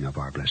suffering of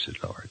our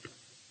blessed Lord.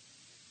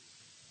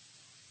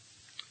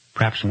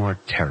 Perhaps more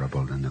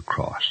terrible than the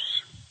cross.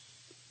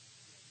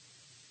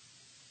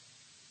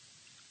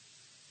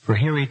 For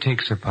here he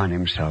takes upon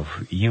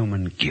himself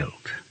human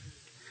guilt.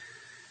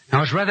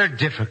 Now it's rather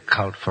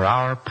difficult for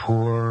our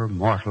poor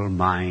mortal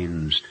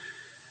minds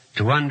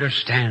to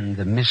understand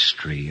the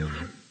mystery of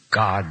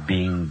God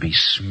being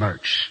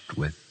besmirched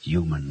with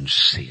human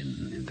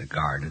sin in the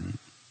garden.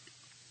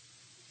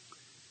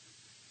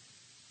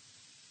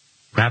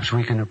 Perhaps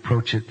we can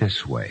approach it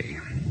this way.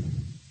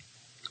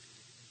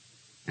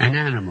 An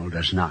animal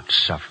does not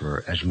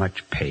suffer as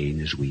much pain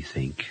as we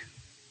think.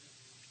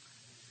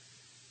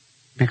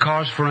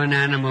 Because for an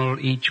animal,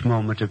 each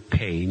moment of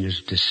pain is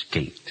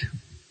distinct.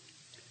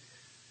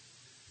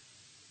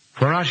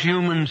 For us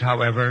humans,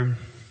 however,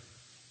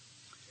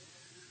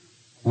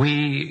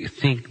 we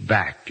think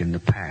back in the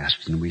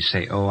past and we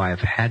say, oh,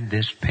 I've had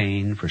this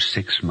pain for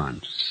 6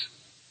 months.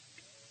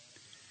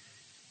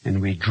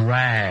 And we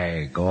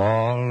drag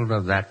all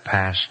of that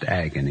past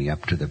agony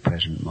up to the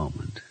present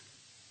moment.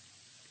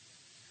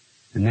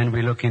 And then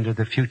we look into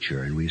the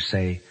future and we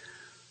say,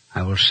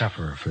 I will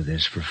suffer for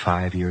this for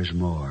 5 years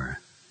more.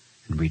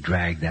 And we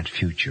drag that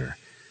future.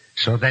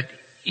 So that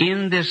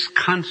in this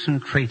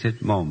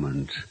concentrated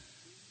moment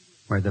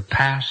where the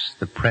past,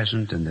 the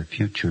present, and the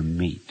future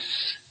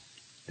meets,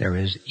 there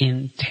is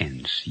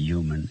intense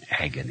human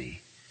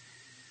agony.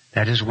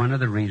 That is one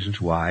of the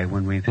reasons why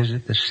when we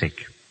visit the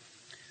sick,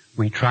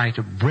 we try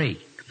to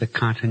break the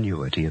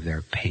continuity of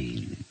their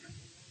pain.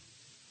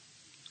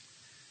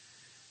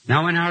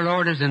 Now when our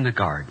Lord is in the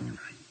garden,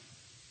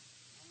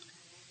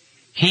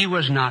 he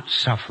was not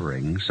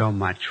suffering so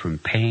much from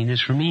pain as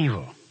from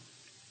evil.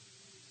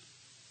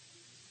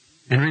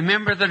 And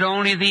remember that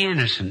only the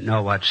innocent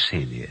know what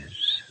sin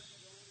is.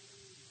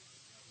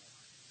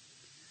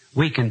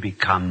 We can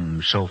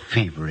become so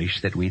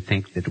feverish that we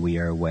think that we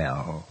are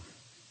well.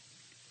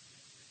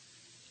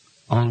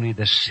 Only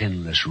the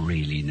sinless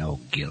really know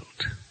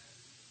guilt.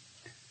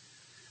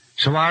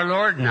 So our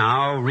Lord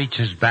now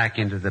reaches back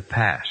into the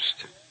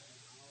past,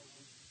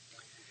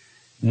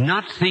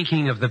 not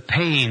thinking of the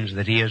pains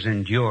that he has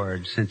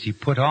endured since he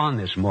put on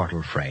this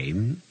mortal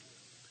frame,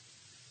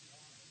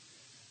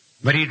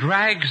 but he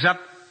drags up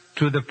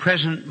to the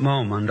present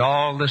moment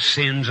all the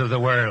sins of the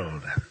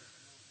world.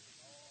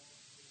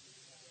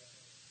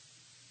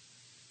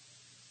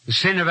 The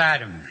sin of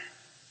Adam.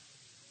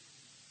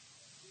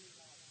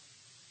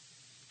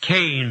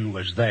 Cain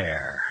was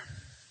there,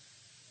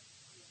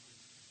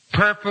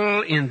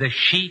 purple in the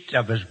sheet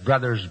of his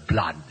brother's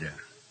blood.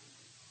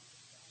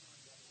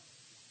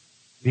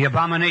 The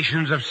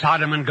abominations of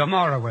Sodom and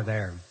Gomorrah were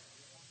there.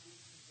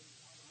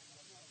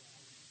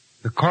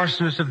 The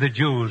coarseness of the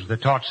Jews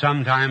that taught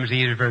sometimes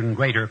even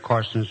greater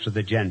coarseness to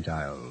the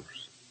Gentiles.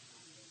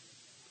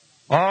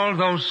 All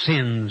those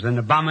sins and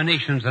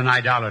abominations and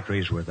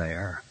idolatries were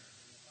there.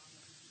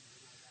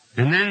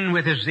 And then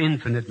with his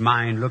infinite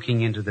mind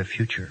looking into the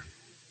future,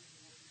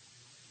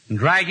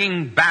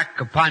 dragging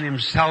back upon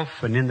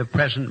himself and in the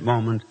present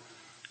moment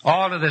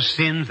all of the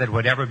sins that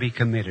would ever be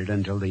committed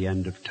until the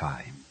end of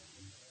time.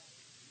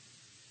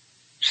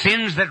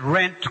 Sins that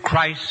rent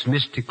Christ's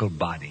mystical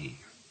body.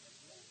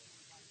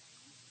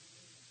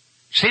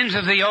 Sins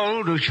of the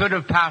old who should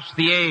have passed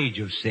the age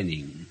of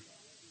sinning.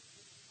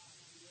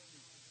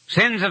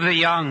 Sins of the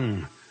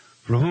young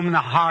for whom the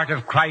heart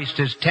of Christ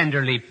is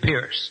tenderly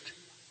pierced.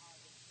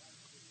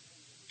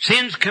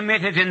 Sins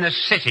committed in the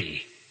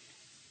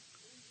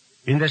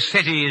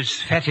city's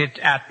fetid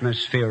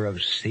atmosphere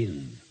of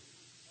sin.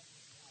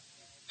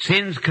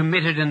 Sins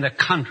committed in the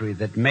country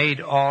that made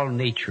all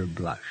nature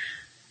blush.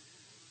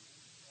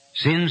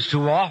 Sins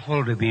too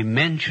awful to be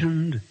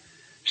mentioned,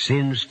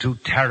 sins too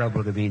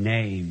terrible to be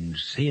named.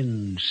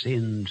 Sin,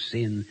 sin,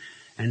 sin.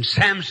 And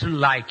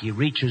Samson-like, he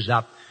reaches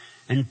up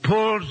and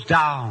pulls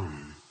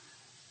down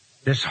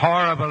this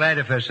horrible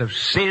edifice of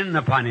sin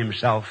upon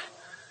himself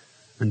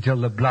until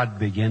the blood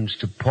begins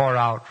to pour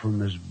out from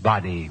his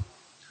body,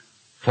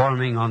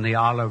 forming on the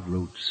olive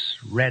roots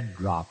red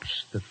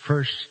drops, the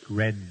first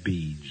red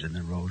beads in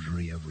the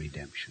rosary of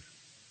redemption.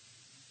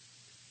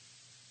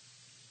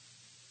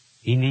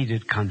 He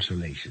needed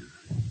consolation.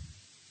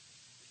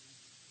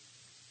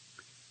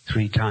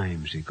 3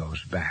 times he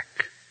goes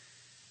back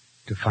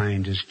to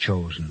find his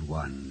chosen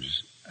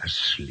ones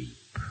asleep.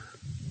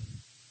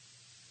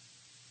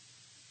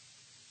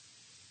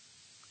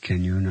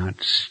 Can you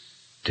not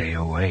stay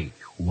awake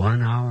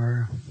 1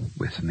 hour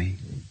with me?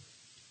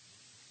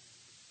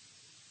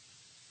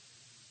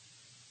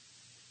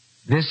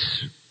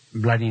 This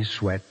bloody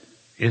sweat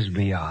is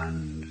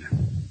beyond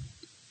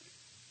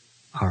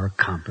our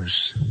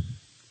compass.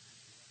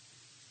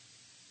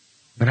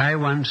 But I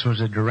once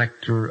was a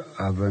director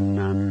of a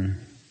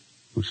nun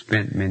who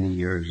spent many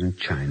years in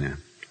China.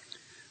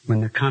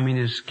 When the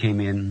communists came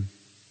in,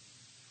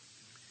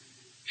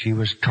 she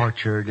was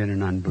tortured in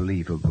an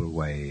unbelievable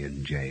way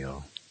in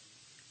jail.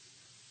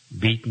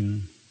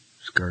 Beaten,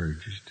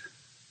 scourged,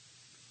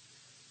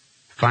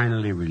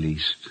 finally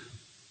released.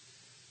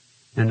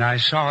 And I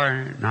saw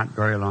her not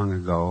very long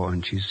ago,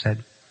 and she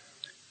said,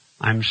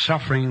 I'm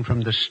suffering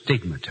from the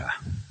stigmata,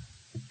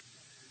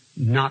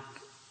 not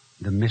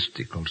the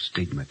mystical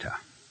stigmata.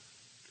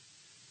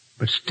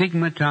 But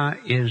stigmata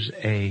is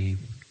a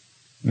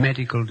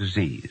medical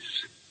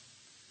disease.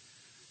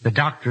 The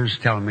doctors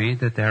tell me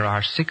that there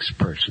are 6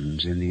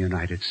 persons in the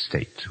United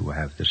States who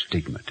have the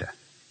stigmata,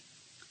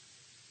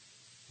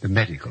 the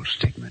medical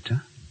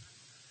stigmata.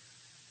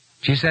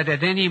 She said,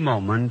 at any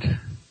moment,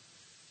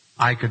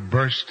 I could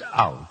burst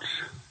out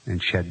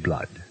and shed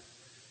blood.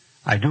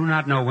 I do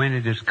not know when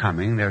it is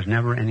coming. There's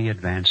never any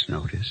advance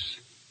notice.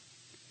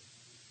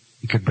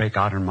 It could break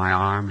out in my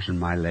arms and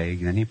my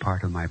leg, any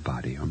part of my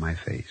body or my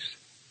face.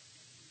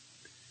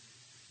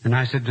 And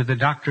I said, do the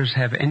doctors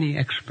have any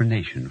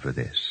explanation for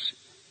this?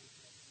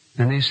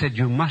 And they said,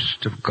 you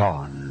must have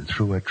gone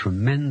through a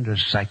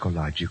tremendous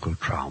psychological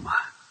trauma.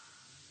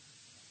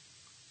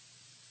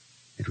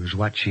 It was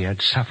what she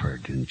had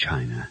suffered in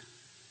China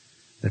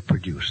that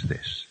produced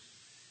this.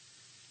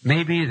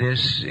 Maybe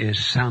this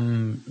is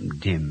some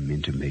dim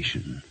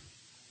intimation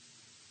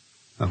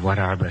of what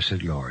our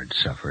blessed Lord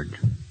suffered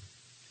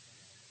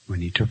when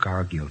he took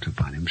our guilt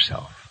upon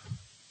himself.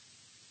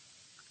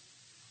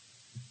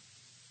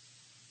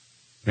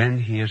 Then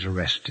he is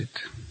arrested.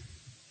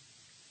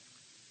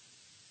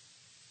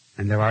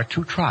 And there are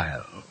 2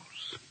 trials,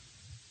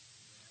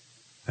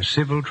 a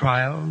civil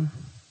trial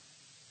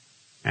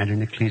and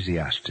an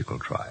ecclesiastical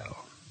trial.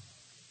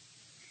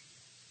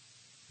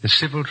 The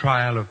civil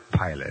trial of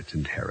Pilate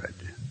and Herod,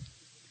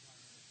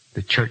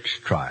 the church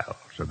trials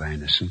of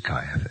Annas and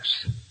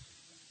Caiaphas.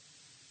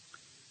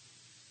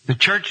 The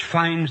church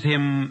finds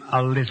him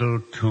a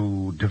little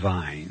too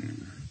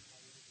divine.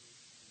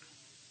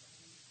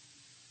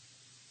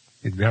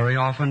 It very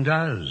often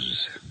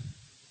does.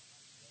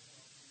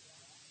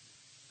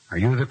 Are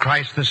you the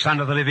Christ, the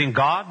Son of the living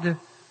God?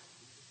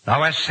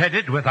 Thou hast said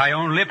it with thy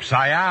own lips,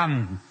 I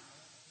am.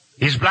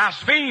 He's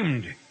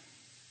blasphemed.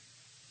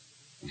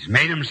 He's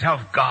made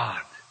himself God.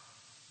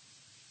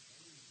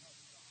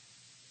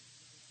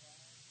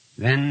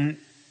 Then,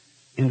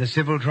 in the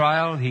civil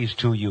trial, he's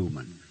too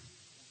human.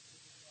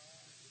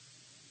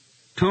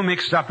 Too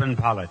mixed up in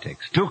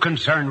politics. Too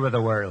concerned with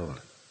the world.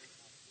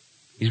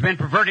 He's been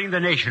perverting the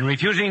nation,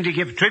 refusing to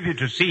give tribute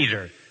to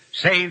Caesar,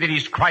 saying that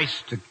he's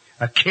Christ,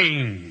 a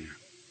king.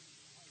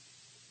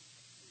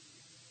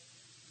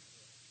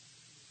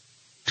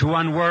 Too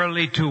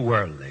unworldly, too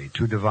worldly,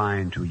 too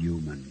divine, too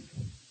human.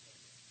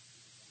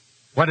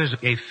 What is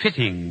a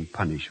fitting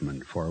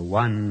punishment for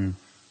one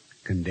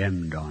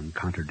condemned on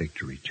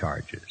contradictory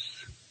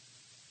charges?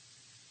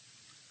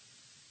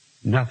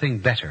 Nothing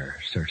better,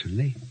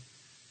 certainly,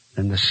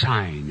 than the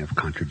sign of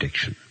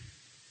contradiction,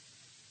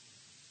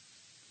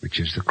 which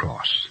is the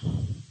cross.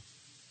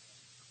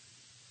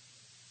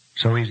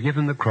 So he's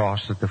given the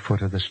cross at the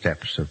foot of the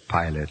steps of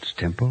Pilate's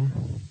temple.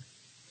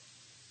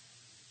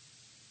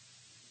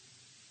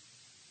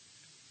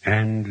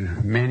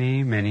 And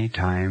many, many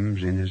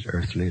times in his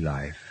earthly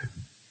life,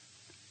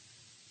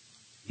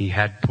 he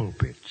had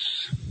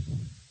pulpits.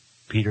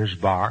 Peter's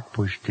bark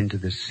pushed into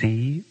the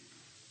sea,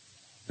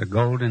 the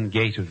golden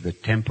gate of the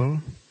temple,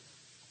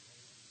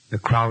 the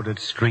crowded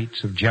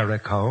streets of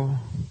Jericho,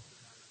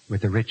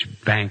 with a rich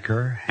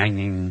banker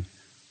hanging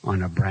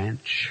on a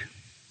branch.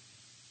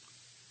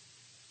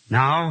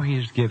 Now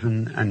he's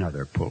given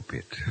another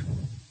pulpit.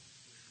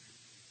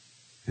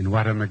 And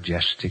what a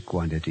majestic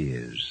one it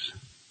is,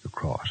 the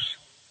cross.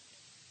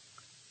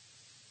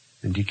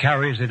 And he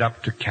carries it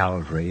up to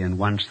Calvary, and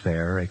once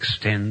there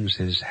extends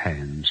his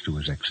hands to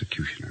his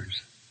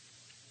executioners.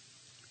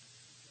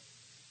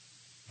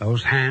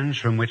 Those hands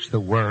from which the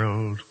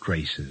world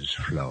graces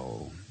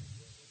flow.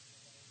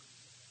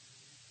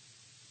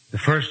 The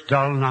first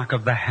dull knock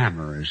of the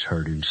hammer is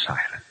heard in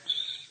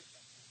silence.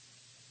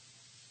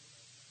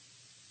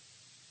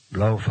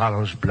 Blow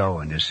follows blow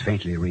and is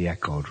faintly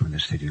re-echoed from the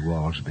city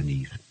walls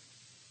beneath.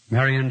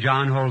 Mary and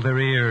John hold their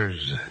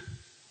ears.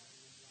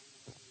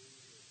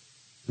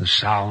 The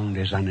sound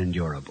is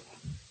unendurable.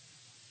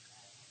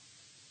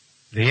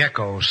 The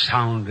echo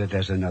sounded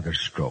as another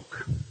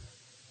stroke.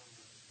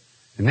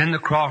 And then the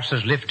cross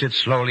is lifted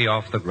slowly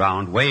off the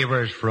ground,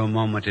 wavers for a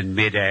moment in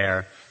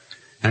midair,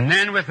 and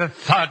then with a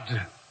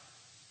thud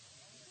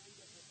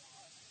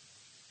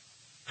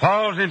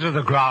falls into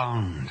the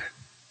ground.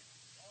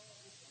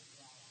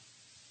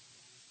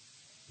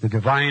 The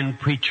divine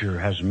preacher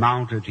has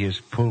mounted his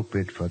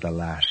pulpit for the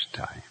last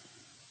time.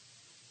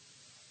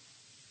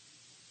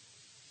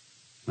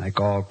 Like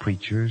all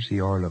preachers, he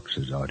o'erlooks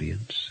his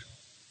audience.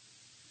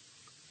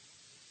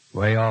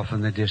 Way off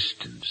in the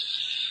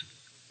distance,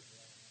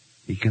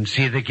 he can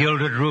see the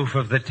gilded roof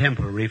of the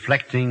temple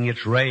reflecting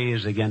its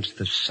rays against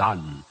the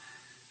sun,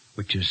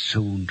 which is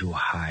soon to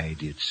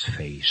hide its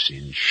face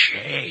in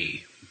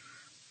shame.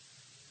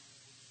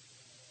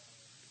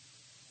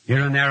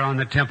 Here and there on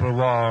the temple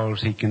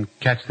walls, he can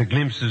catch the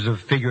glimpses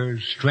of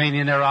figures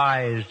straining their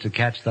eyes to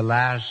catch the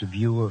last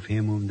view of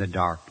him whom the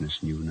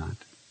darkness knew not.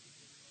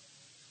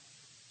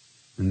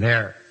 And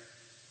there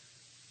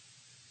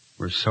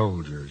were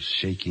soldiers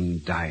shaking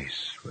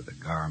dice for the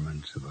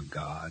garments of a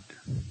god.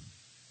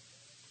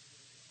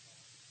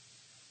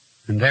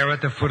 And there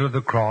at the foot of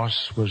the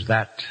cross was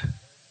that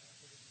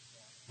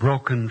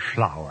broken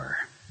flower,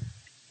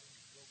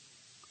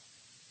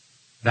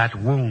 that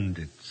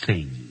wounded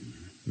thing,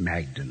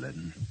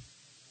 Magdalene,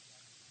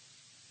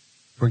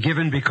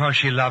 forgiven because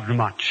she loved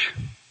much.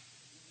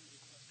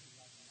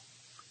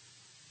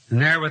 And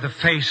there with a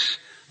face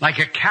like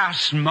a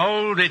cast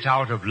molded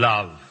out of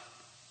love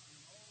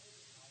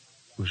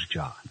was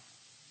John.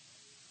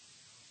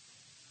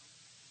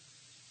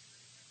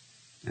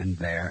 And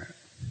there,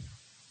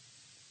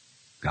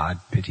 God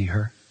pity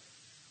her,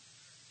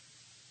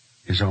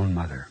 his own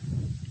mother.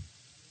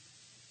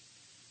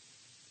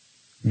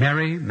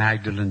 Mary,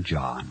 Magdalene,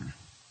 John.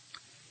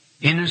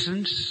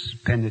 Innocence,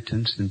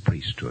 penitence, and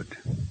priesthood.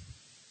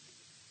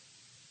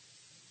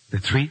 The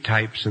three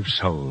types of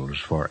souls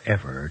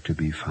forever to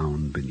be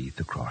found beneath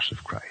the cross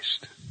of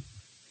Christ.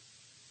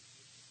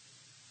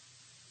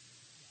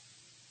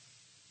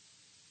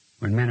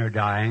 When men are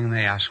dying,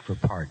 they ask for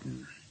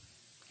pardon.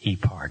 He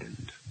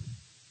pardoned.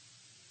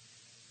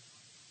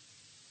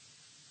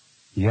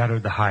 He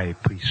uttered the high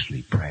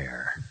priestly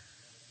prayer.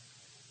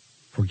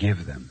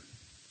 Forgive them,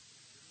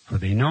 for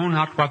they know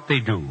not what they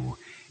do.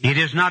 It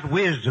is not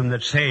wisdom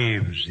that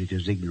saves, it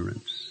is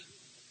ignorance.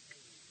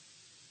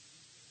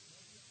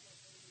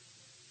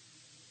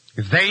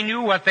 If they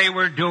knew what they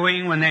were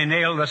doing when they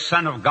nailed the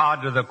Son of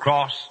God to the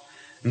cross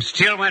and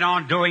still went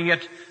on doing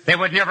it, they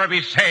would never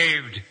be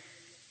saved.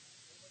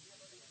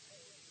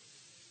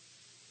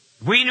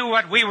 If we knew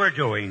what we were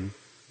doing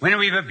when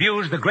we've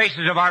abused the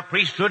graces of our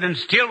priesthood and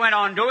still went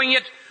on doing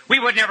it, we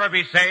would never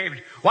be saved.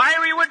 Why,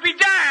 we would be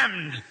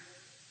damned.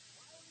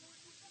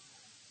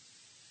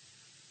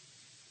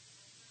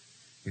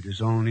 It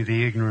is only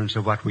the ignorance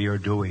of what we are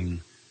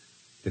doing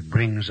that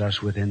brings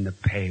us within the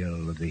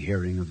pale of the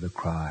hearing of the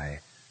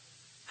cry,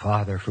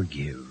 Father,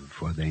 forgive,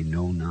 for they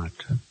know not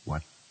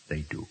what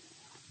they do.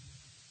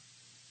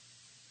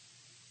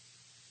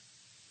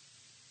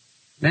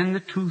 Then the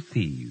two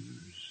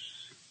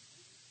thieves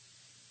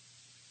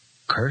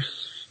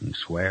curse and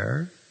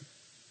swear.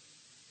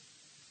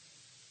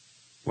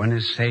 One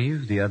is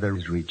saved, the other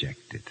is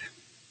rejected.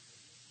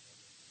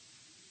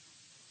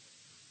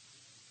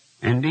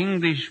 And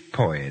English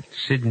poet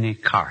Sidney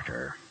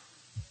Carter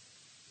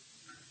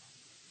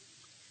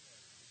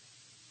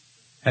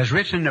has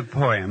written a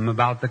poem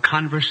about the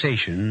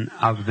conversation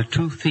of the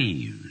two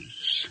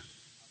thieves,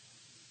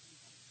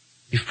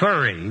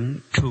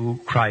 referring to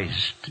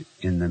Christ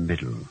in the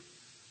middle.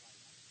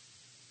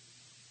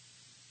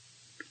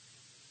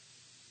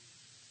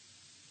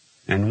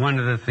 And one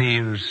of the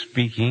thieves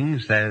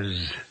speaking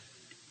says,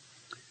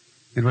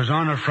 it was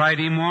on a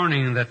Friday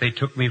morning that they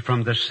took me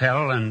from the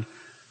cell, and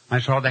I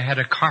saw they had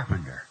a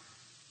carpenter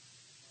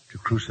to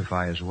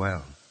crucify as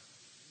well.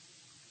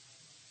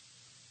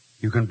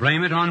 You can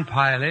blame it on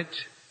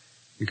Pilate.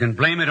 You can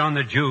blame it on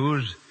the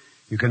Jews.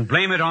 You can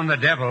blame it on the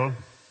devil.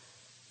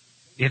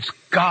 It's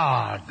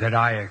God that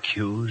I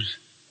accuse.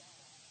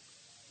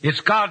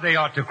 It's God they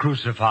ought to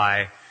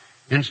crucify.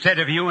 Instead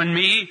of you and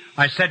me,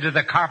 I said to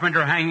the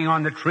carpenter hanging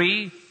on the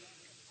tree.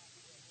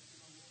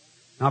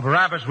 Now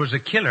Barabbas was a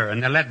killer,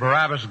 and they let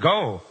Barabbas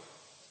go.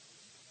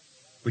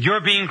 But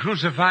you're being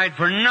crucified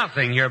for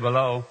nothing here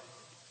below.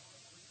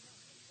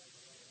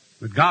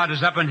 But God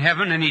is up in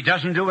heaven, and He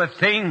doesn't do a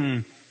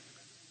thing.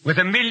 With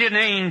 1,000,000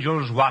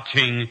 angels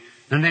watching,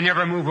 and they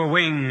never move a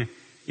wing.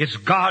 It's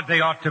God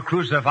they ought to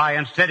crucify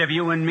instead of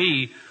you and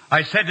me.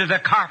 I said to the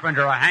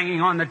carpenter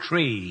hanging on the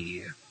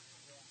tree.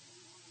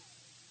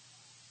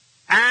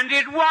 And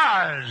it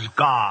was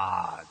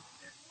God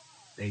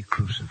they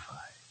crucified.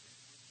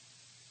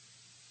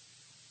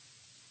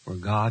 For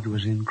God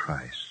was in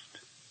Christ,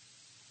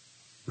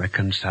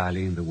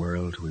 reconciling the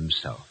world to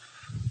Himself.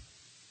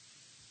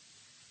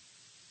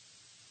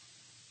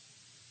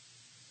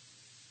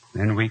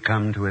 Then we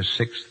come to a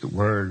sixth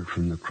word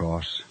from the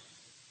cross.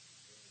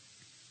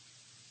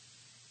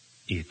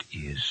 It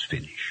is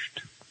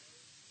finished.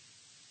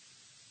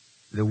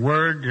 The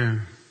word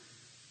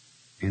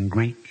in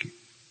Greek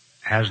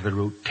has the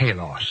root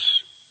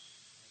telos,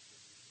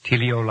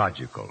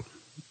 teleological.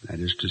 That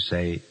is to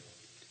say,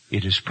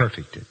 it is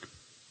perfected.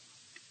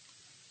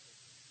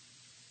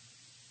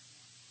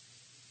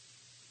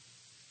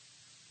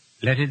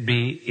 Let it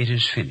be, it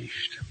is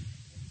finished.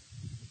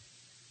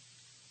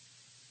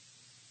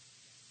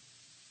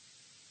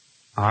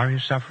 Are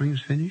His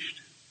sufferings finished?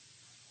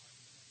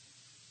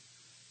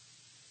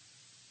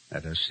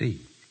 Let us see.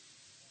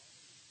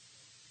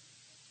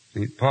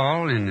 St.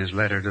 Paul, in his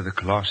letter to the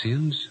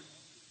Colossians,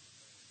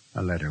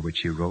 a letter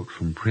which he wrote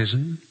from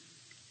prison,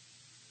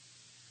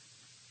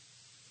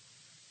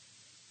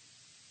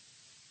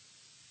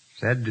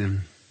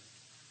 said,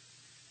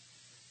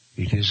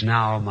 it is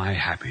now my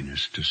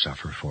happiness to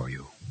suffer for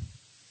you.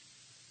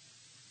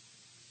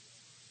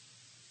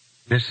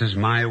 This is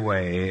my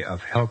way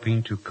of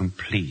helping to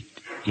complete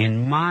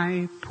in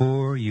my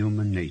poor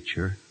human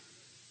nature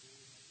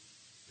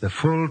the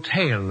full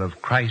tale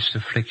of Christ's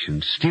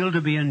afflictions, still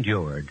to be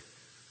endured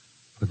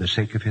for the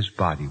sake of his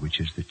body, which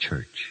is the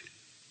church.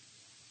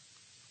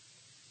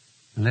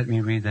 And let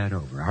me read that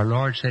over. Our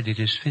Lord said, "It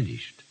is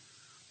finished."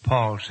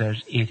 Paul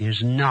says, "It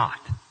is not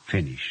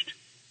finished."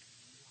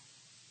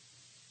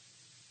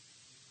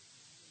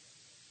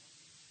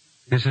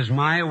 This is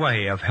my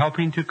way of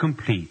helping to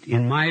complete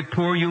in my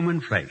poor human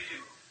flesh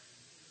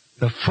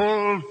the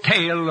full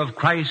tale of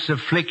Christ's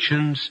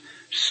afflictions,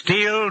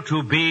 still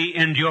to be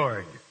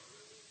endured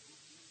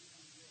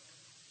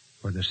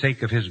for the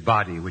sake of his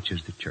body, which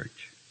is the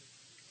church.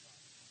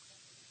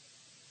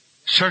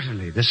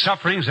 Certainly, the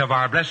sufferings of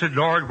our blessed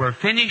Lord were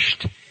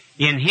finished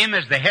in him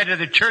as the head of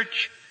the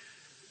church,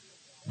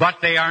 but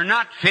they are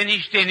not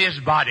finished in his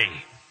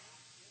body.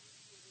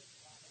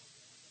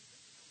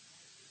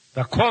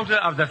 The quota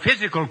of the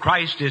physical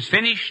Christ is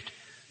finished.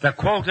 The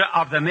quota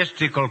of the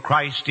mystical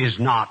Christ is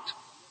not.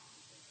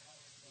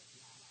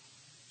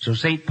 So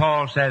St.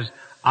 Paul says,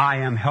 I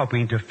am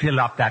helping to fill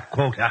up that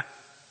quota.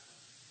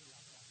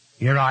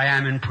 Here I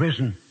am in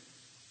prison,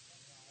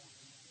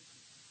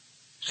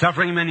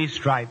 suffering many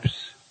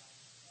stripes,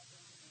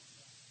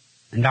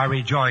 and I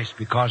rejoice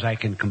because I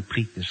can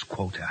complete this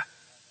quota.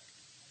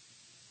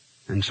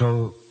 And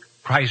so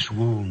Christ's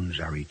wounds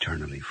are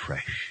eternally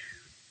fresh.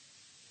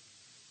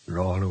 They're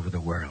all over the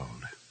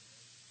world.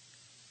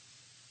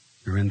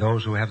 They're in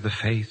those who have the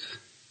faith,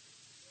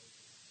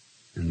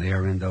 and they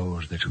are in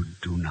those that who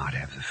do not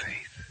have the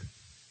faith.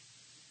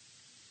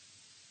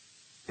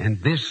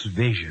 And this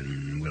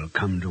vision will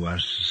come to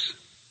us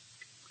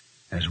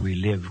as we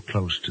live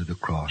close to the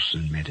cross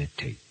and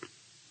meditate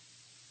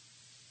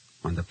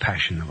on the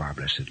passion of our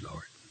blessed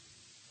Lord.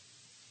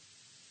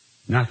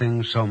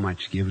 Nothing so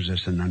much gives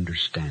us an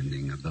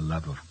understanding of the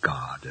love of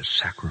God, a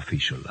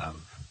sacrificial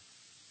love,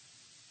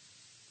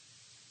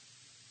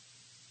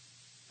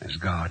 as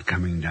God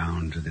coming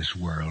down to this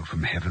world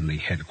from heavenly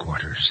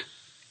headquarters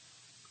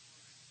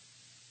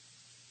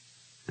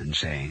and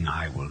saying,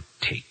 I will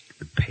take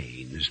the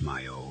pain as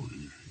my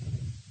own.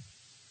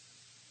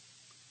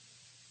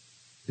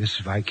 This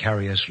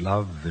vicarious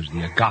love is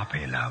the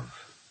agape love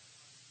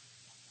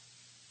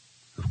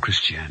of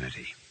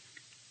Christianity.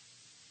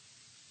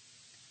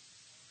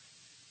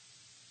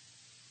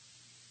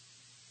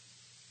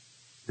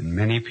 And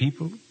many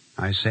people,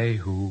 I say,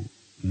 who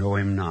know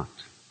him not,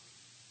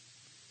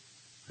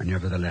 are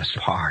nevertheless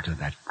part of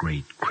that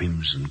great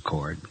crimson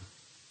cord.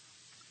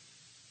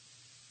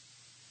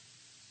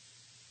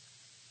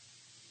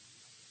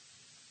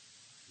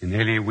 In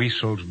Elie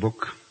Wiesel's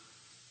book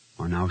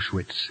on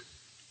Auschwitz,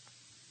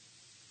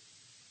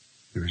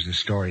 there is the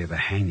story of a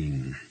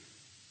hanging.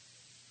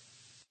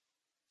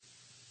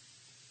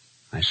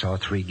 I saw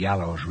 3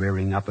 gallows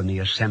rearing up in the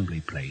assembly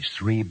place,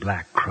 3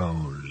 black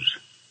crows.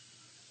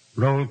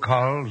 Roll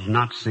calls,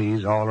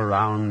 Nazis all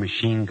around,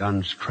 machine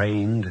guns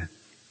trained.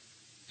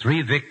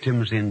 3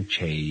 victims in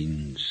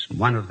chains,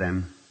 one of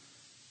them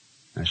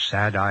a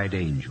sad-eyed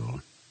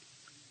angel.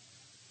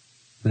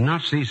 The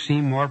Nazis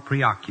seemed more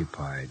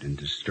preoccupied and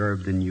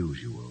disturbed than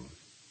usual.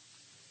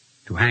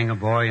 To hang a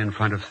boy in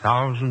front of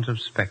thousands of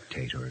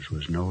spectators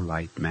was no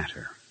light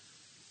matter.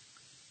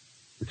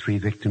 The 3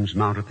 victims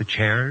mounted the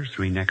chairs,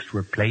 3 next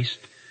were placed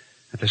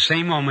at the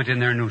same moment in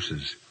their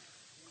nooses.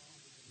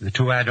 The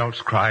 2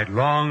 adults cried,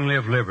 "Long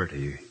live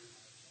liberty!"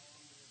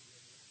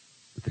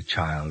 But the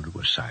child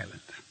was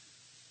silent.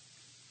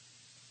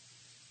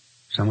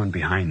 Someone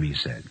behind me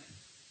said,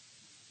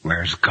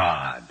 "Where's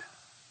God?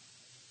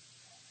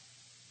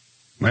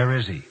 Where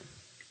is he?"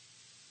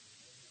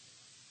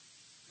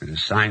 At a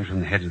sign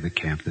from the head of the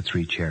camp, the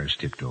 3 chairs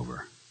tipped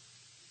over.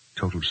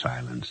 Total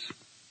silence.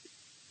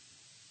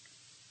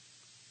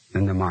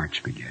 Then the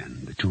march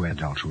began. The 2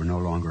 adults were no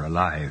longer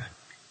alive.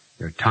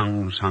 Their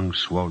tongues hung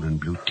swollen,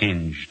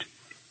 blue-tinged.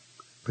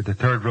 But the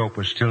 3rd rope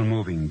was still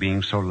moving,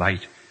 being so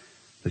light,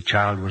 the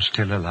child was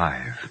still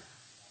alive.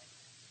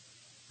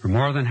 For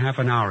more than half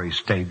an hour he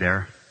stayed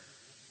there,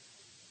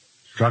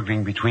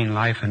 struggling between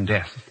life and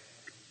death,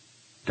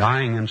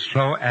 dying in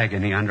slow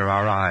agony under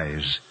our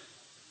eyes.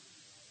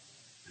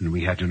 And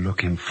we had to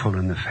look him full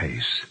in the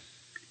face.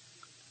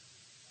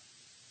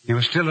 He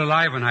was still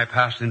alive when I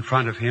passed in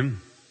front of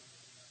him.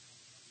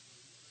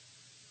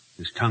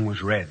 His tongue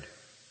was red.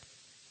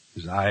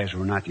 His eyes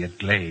were not yet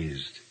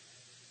glazed.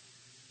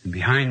 And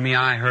behind me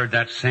I heard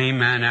that same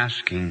man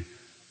asking,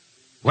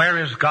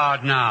 "Where is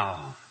God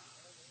now?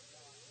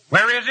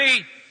 Where is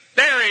he?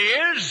 There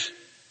he is,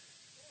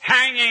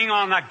 hanging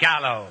on the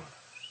gallows."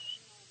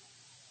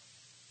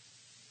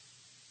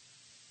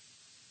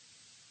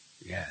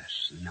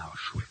 Yes, in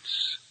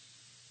Auschwitz.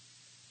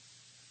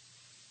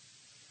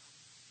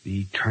 The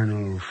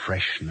eternal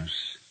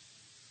freshness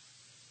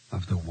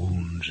of the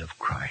wounds of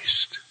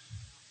Christ.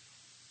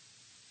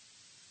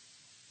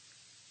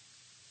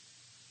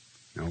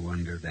 No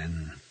wonder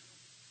then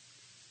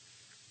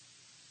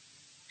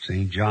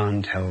St.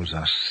 John tells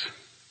us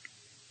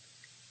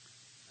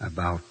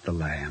about the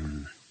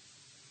Lamb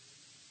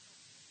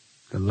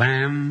the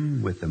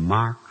Lamb with the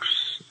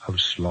marks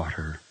of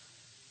slaughter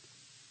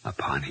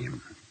upon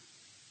him.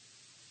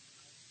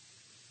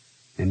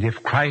 And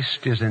if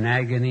Christ is in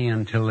agony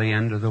until the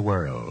end of the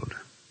world,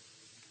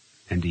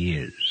 and he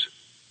is,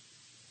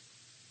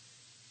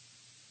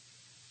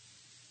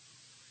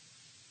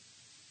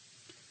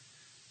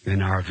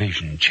 then our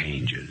vision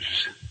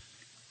changes.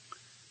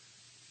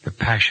 The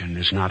Passion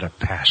is not a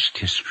past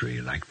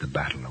history like the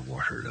Battle of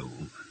Waterloo.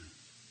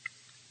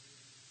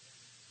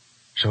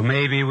 So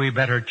maybe we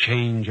better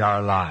change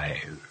our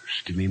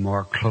lives to be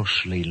more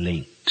closely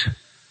linked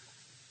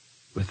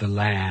with the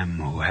Lamb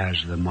who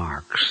has the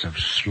marks of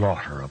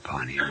slaughter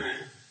upon him.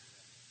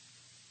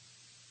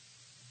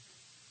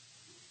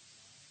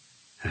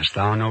 Hast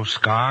thou no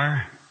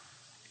scar?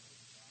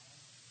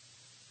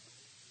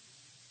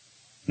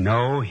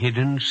 No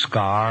hidden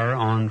scar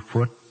on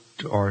foot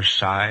or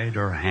side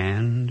or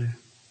hand?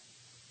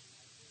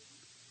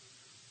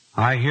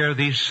 I hear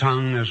thee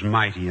sung as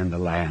mighty in the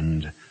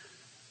land.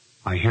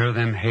 I hear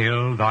them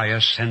hail thy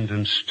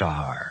ascendant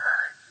star.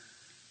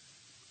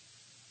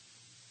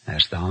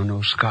 Hast thou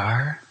no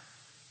scar?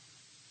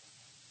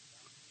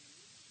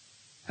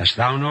 Hast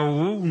thou no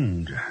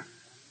wound?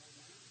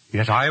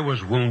 Yet I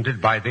was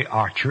wounded by the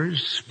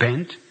archers,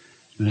 spent,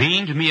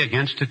 leaned me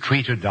against a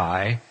tree to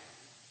die,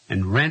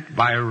 and rent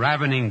by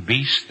ravening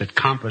beasts that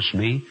compassed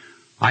me,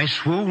 I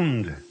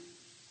swooned.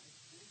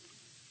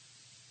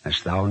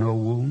 Hast thou no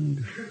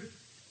wound?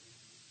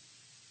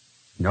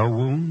 No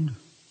wound?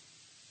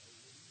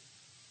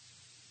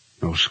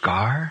 No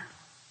scar?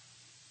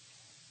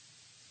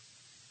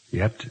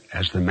 Yet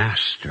as the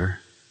master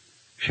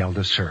shall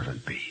the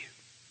servant be.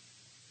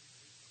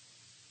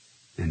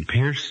 And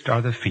pierced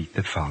are the feet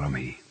that follow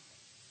me.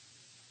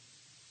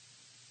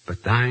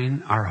 But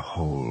thine are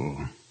whole.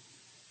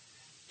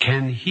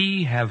 Can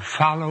he have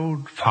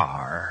followed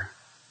far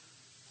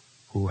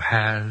who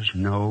has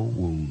no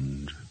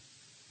wound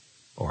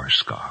or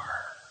scar?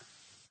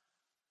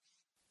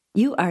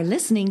 You are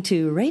listening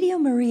to Radio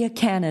Maria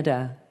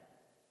Canada.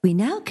 We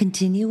now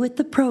continue with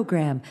the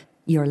program,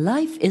 Your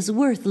Life is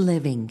Worth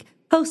Living,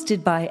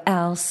 hosted by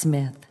Al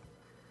Smith.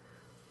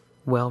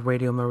 Well,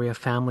 Radio Maria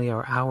family,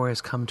 our hour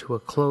has come to a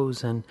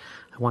close, and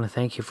I want to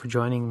thank you for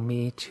joining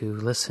me to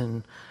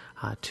listen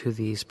to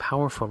these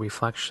powerful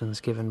reflections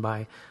given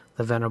by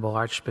the Venerable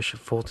Archbishop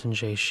Fulton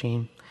J.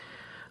 Sheen.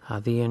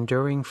 The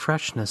enduring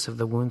freshness of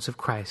the wounds of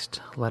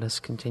Christ. Let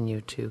us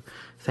continue to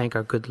thank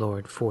our good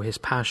Lord for his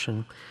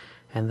passion,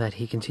 and that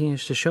he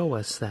continues to show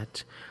us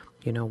that,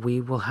 we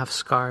will have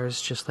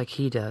scars just like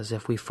he does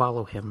if we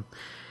follow him.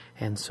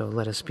 And so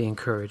let us be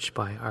encouraged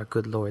by our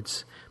good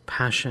Lord's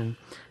passion,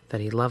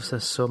 that he loves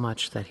us so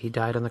much that he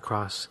died on the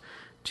cross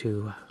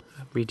to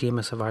redeem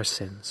us of our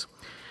sins.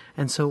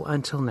 And so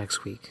until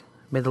next week,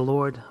 may the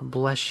Lord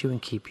bless you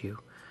and keep you.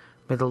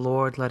 May the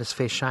Lord let his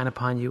face shine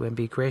upon you and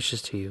be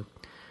gracious to you.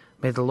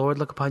 May the Lord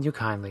look upon you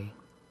kindly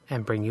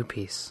and bring you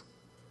peace.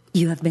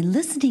 You have been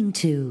listening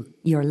to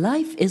Your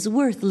Life is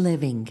Worth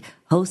Living,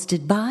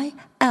 hosted by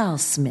Al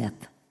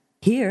Smith,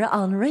 here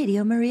on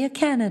Radio Maria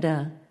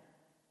Canada.